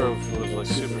wasn't sure if it was like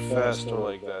super fast or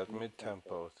like that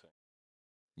mid-tempo thing.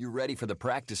 You're ready for the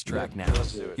practice track now.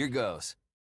 Let's do it. Here goes.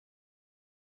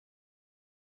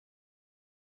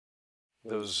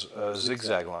 Those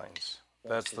zigzag lines.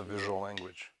 That's the visual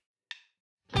language.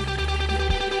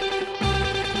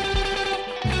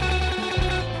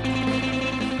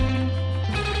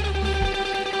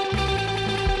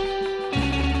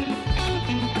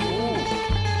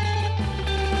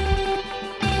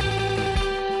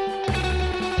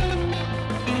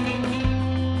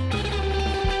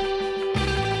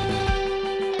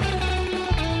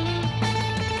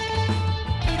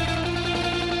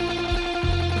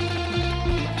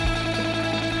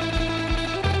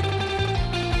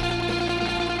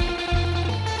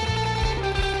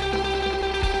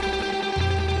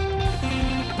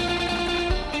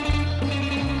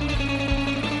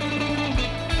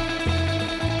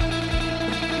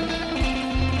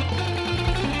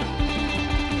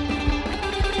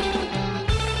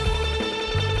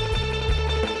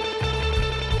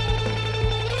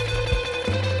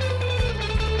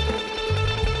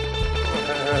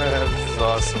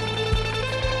 Awesome.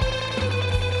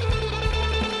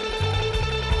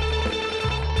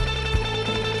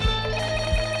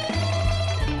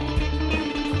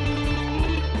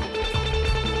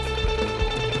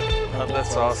 Oh,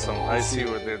 that's awesome. I see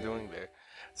what they're doing there.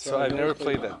 So I've never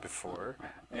played that before,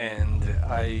 and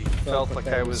I felt like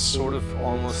I was sort of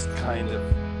almost kind of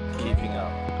keeping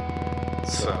up.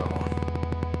 So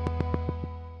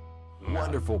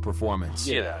Wonderful performance.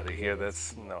 get out of here.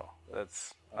 That's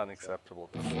unacceptable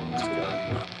performance. Get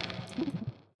out of here.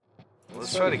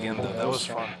 Let's try it again though. That was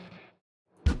fun.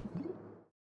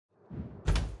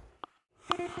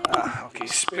 Okay,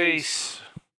 space.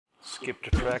 Skip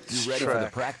to practice You're ready track. for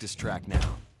the practice track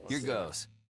now. Here goes.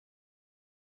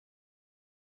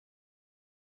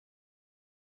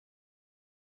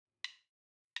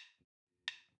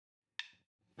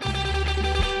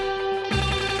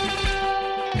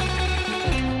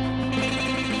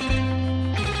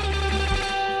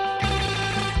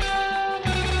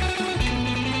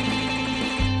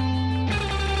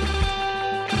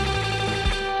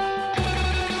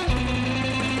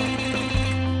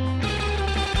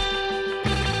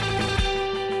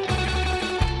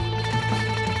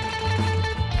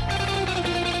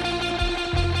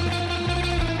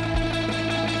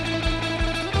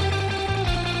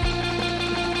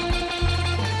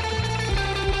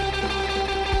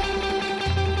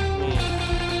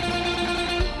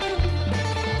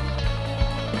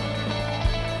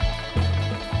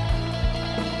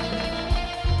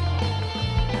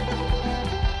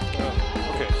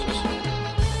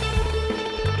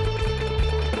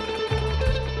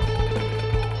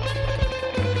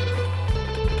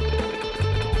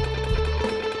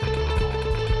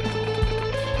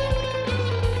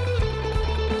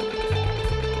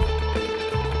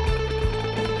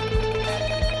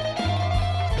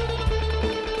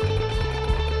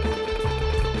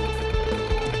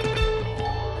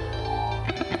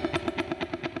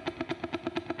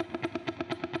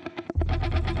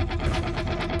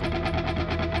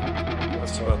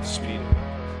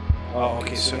 Oh,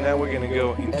 okay, so now we're gonna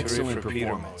go into Excellent riff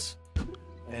repeater mode performance.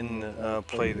 and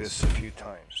play this a few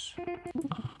times.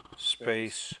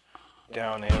 Space,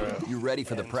 down arrow. You're ready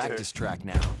for the enter. practice track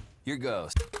now. Here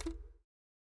goes.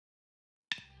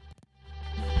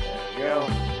 There we go.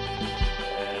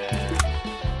 And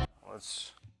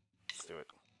let's do it.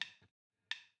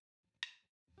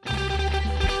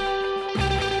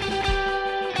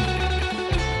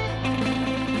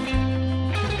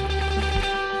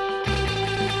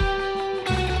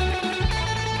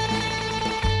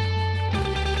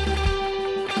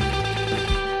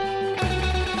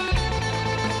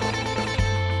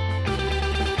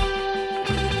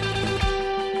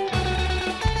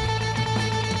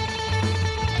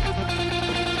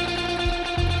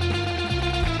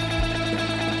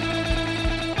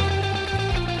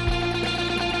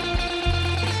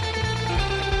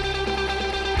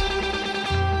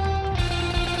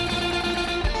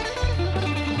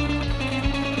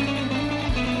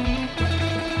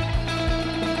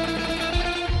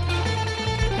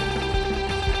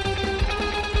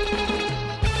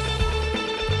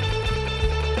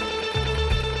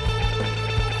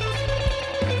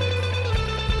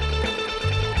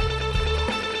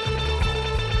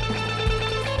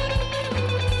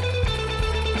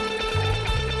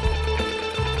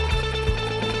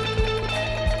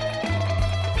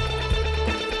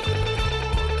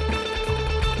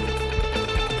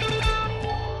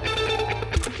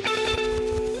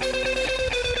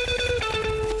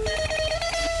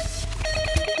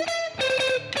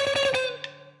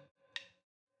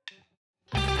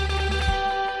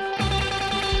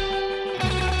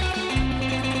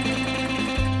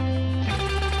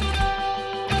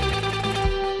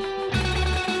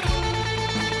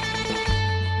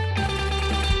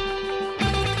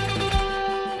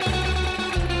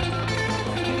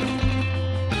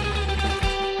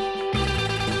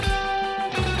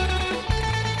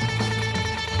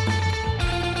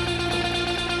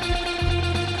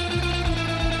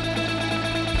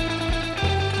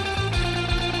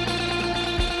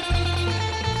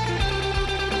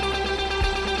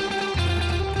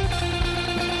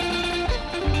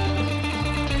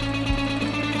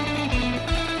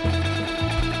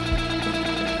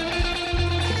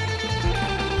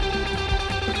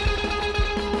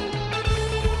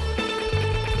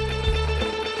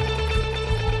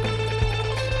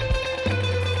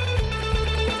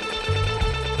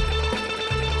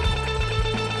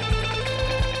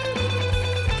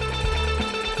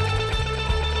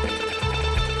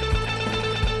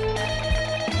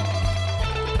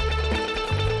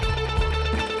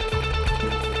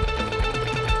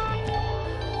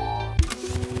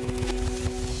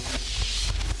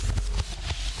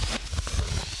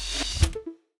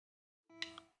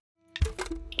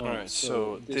 Alright,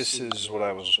 so this is what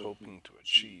I was hoping to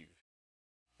achieve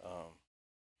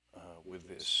with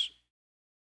this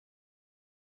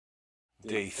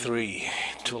day 3,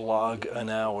 to log an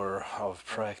hour of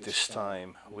practice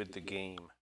time with the game.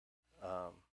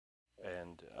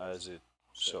 And as it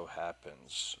so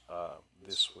happens,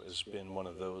 this has been one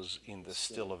of those in the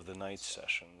still of the night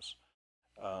sessions.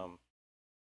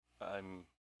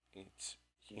 It's,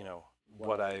 you know,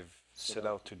 what I've set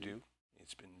out to do.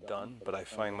 It's been done, but I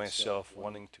find myself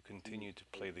wanting to continue to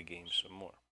play the game some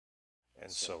more.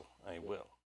 And so I will.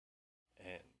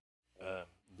 And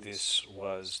this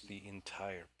was the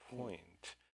entire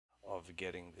point of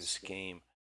getting this game.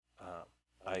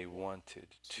 I wanted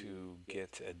to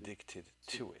get addicted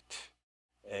to it.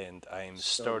 And I am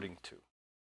starting to.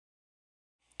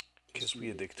 Because we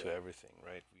addict to everything,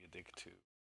 right? We addict to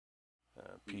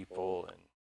people and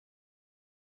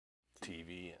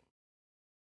TV and,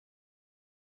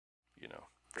 you know,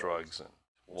 drugs and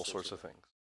all sorts of things.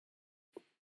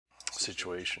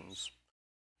 Situations,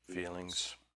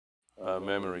 feelings,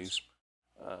 memories.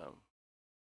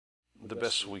 The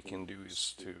best we can do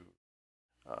is to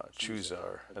choose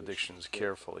our addictions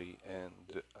carefully,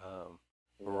 and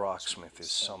Rocksmith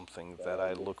is something that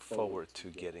I look forward to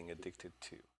getting addicted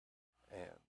to.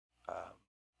 And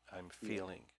I'm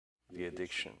feeling the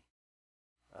addiction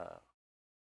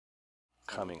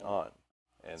coming on.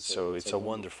 And so it's a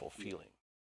wonderful feeling.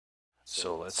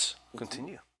 So let's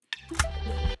continue.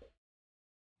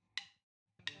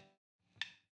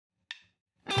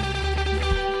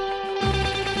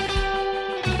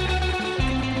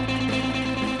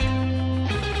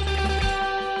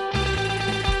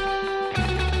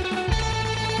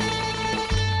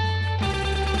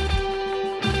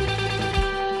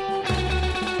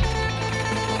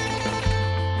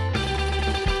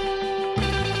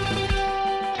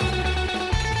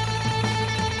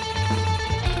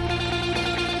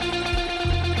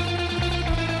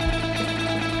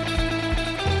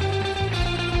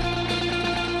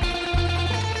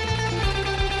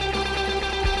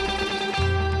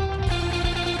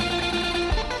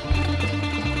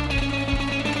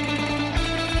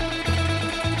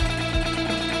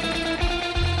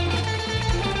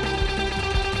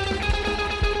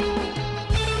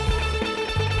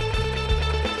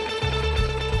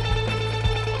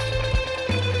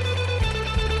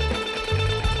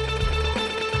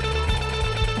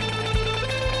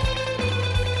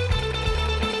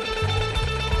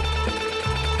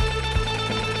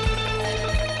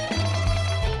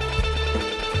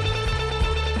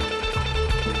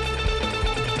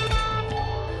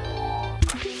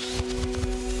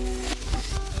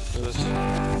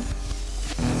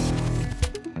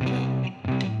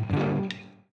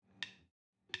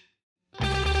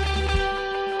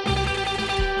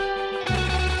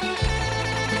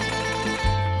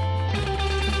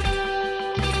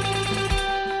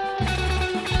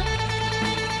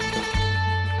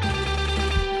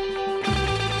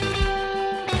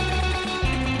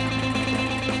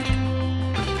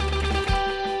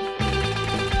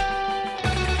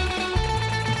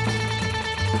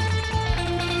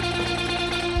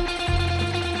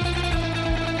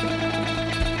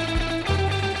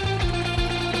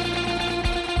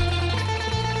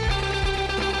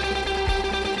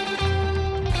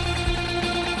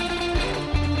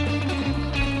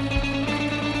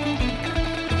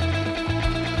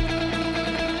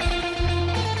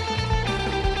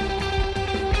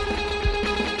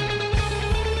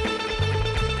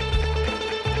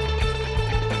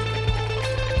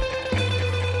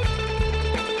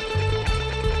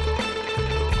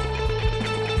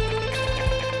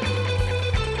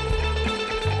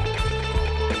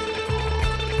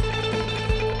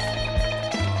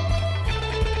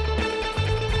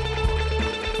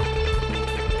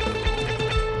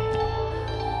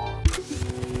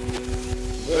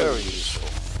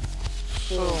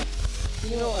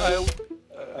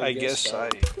 I guess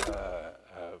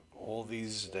all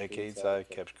these decades I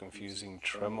kept confusing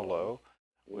tremolo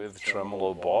with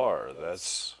tremolo bar.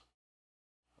 That's,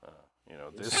 you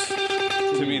know, this,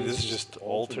 to me, this is just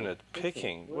alternate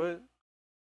picking. What?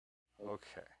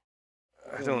 Okay.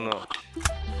 I don't know.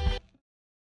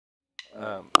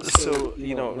 So,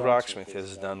 you know, Rocksmith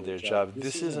has done their job.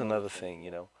 This is another thing,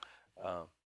 you know.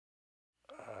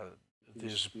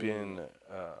 There's been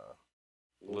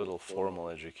little formal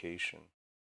education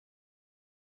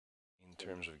in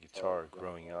terms of guitar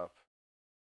growing up.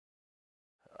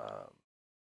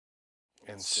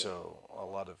 And so a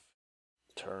lot of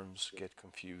terms get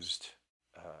confused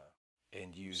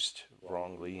and used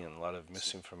wrongly, and a lot of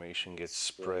misinformation gets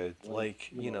spread, like,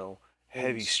 you know,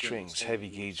 heavy strings, heavy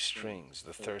gauge strings,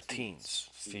 the 13s.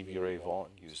 Stevie Ray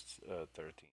Vaughan used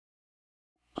 13.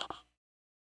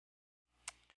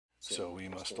 So we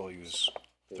must all use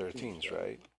 13s,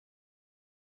 right?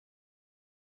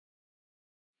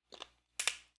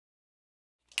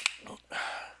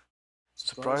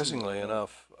 Surprisingly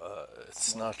enough,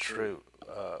 it's not true,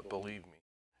 believe me.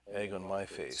 Egg on my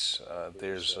face.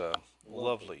 There's a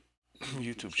lovely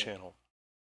YouTube channel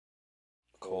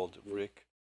called Rick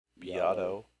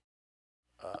Beato.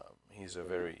 He's a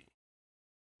very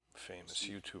famous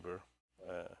YouTuber,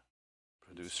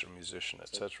 producer, musician,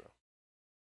 etc.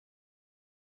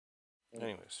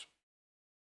 Anyways,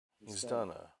 he's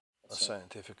done a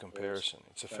scientific comparison.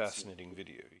 It's a fascinating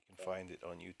video. You can find it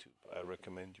on YouTube. I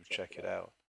recommend you check it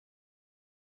out.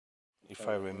 If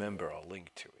I remember, I'll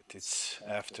link to it. It's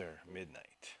after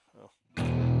midnight. Oh.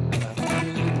 After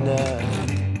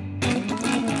midnight.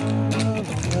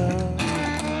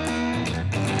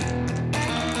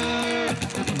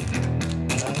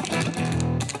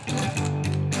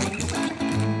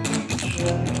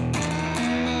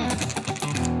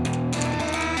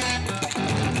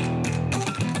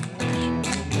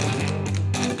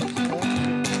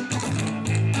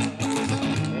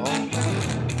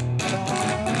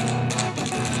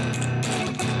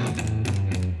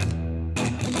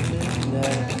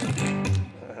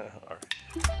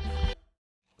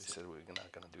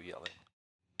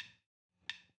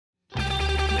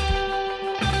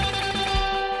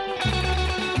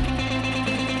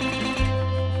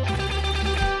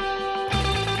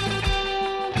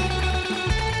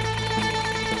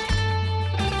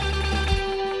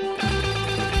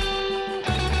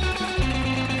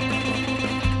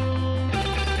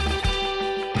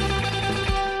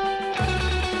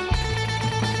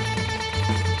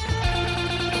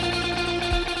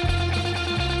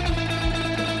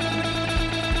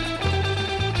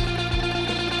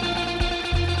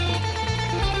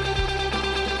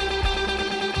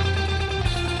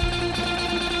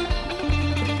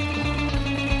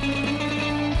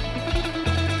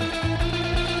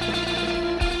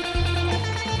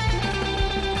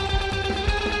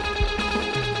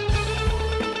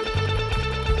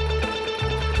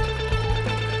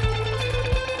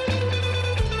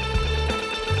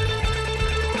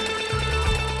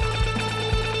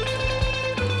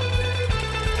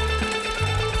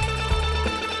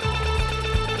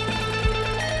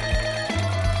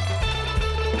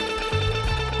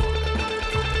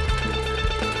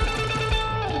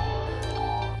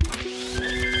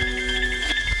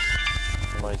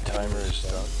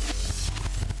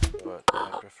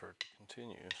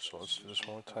 So let's do this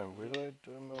one more time. Where did I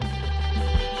do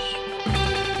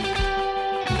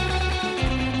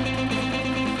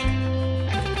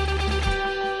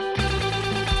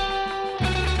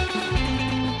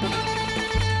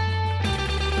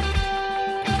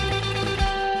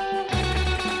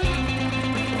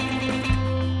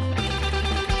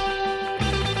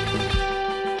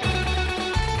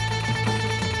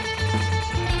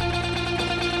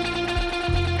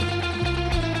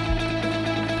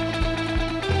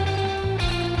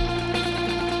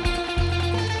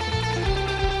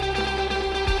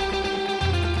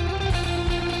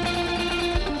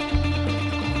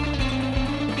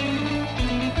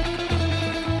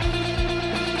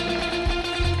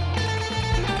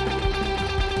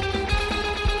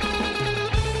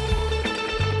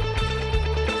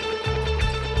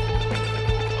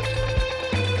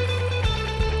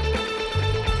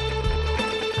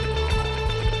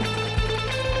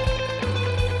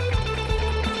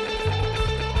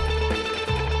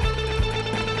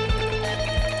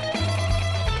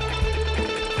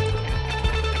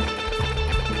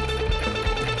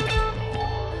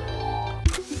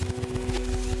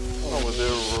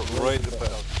right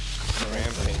about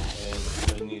cramping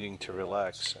and needing to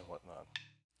relax and whatnot.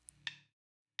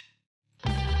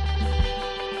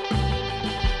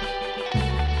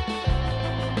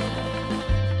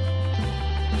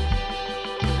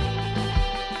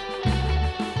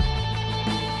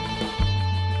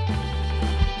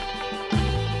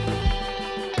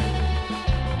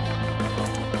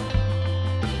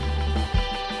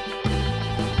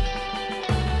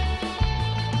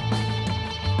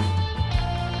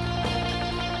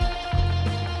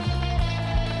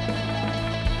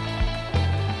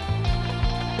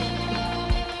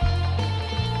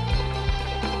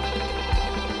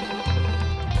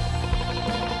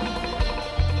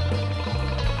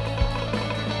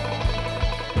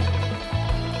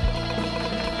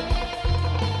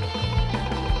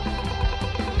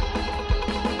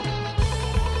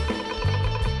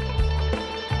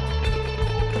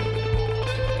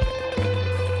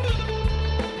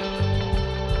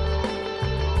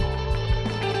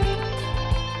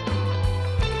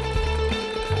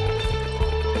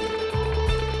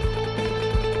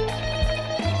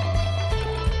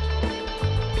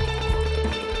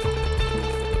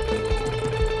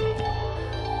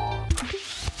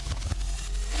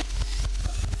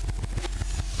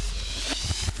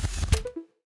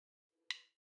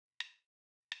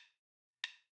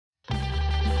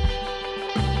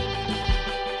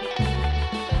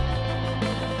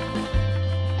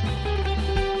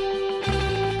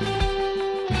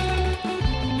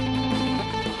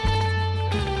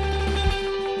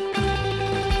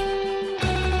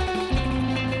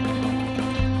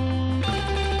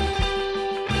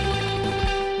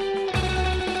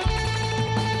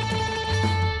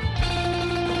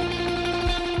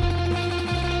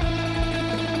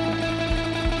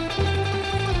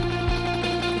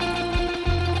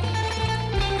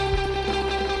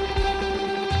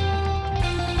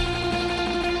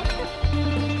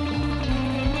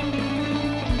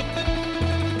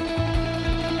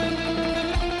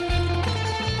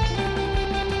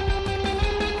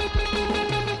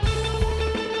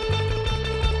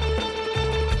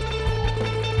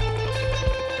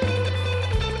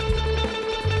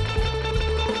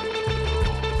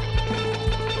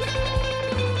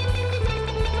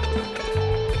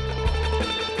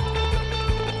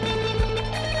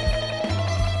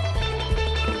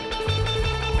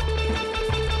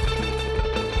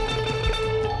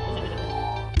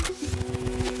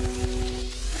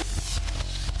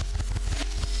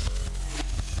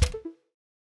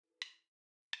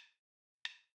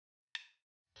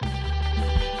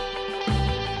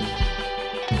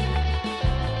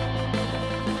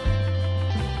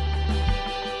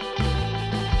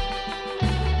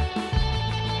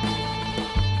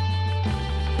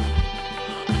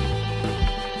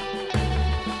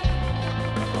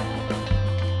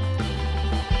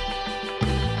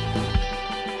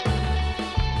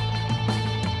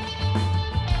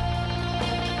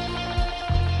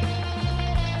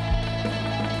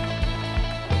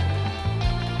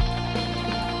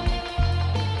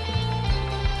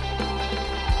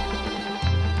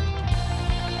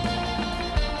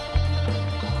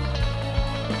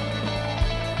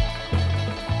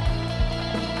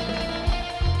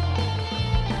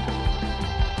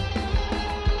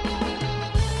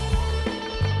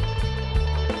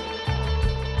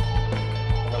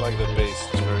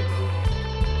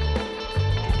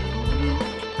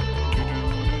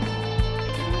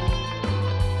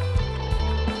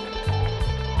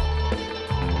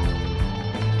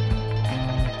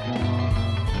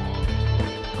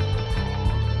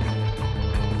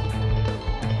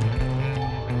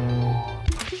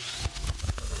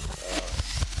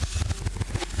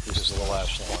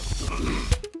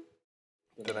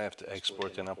 Then I have to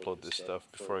export and upload this stuff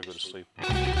before I go to sleep.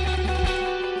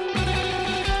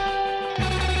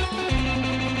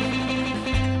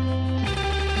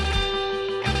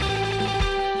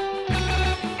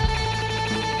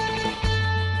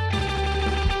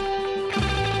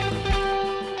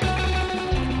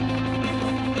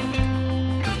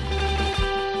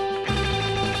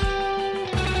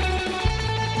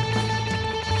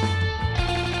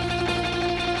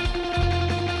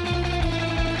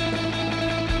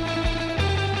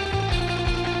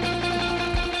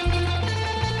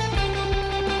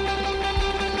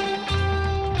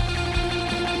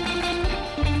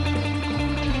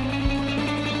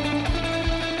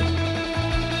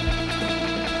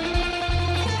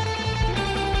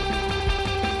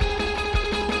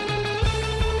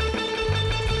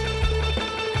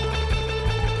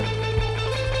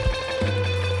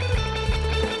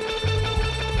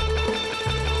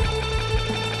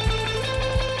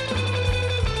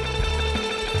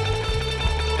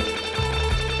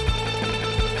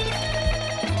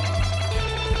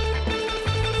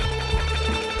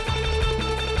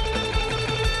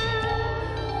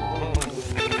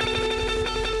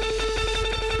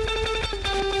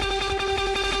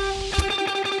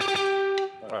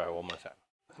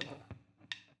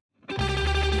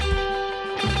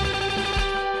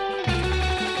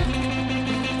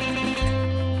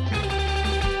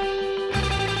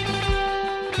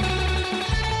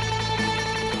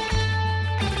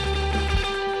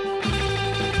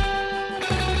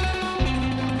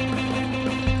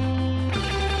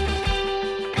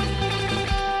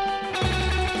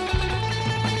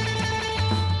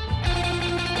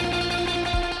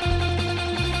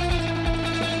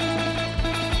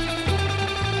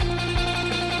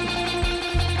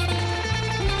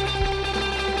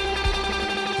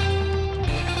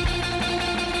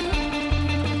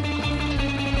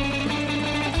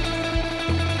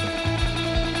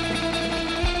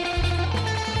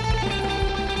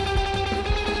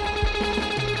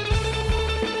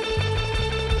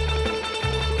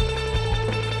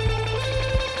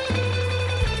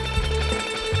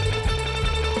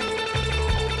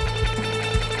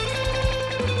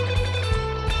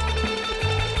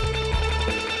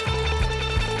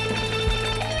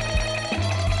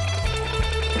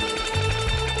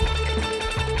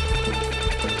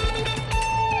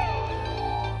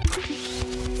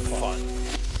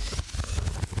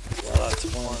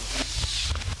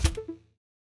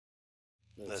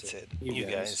 That's it. You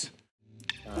guys.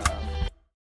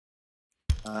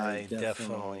 I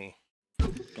definitely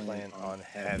plan on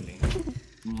having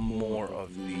more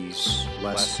of these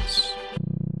lessons.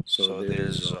 So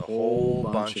there's a whole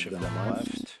bunch of them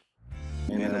left,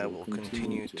 and I will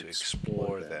continue to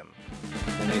explore them.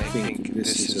 And I think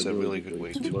this is a really good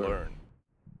way to learn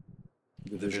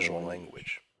the visual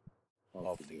language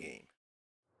of the game.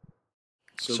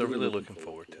 So really looking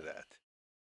forward to that.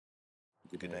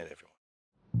 Good night, everyone.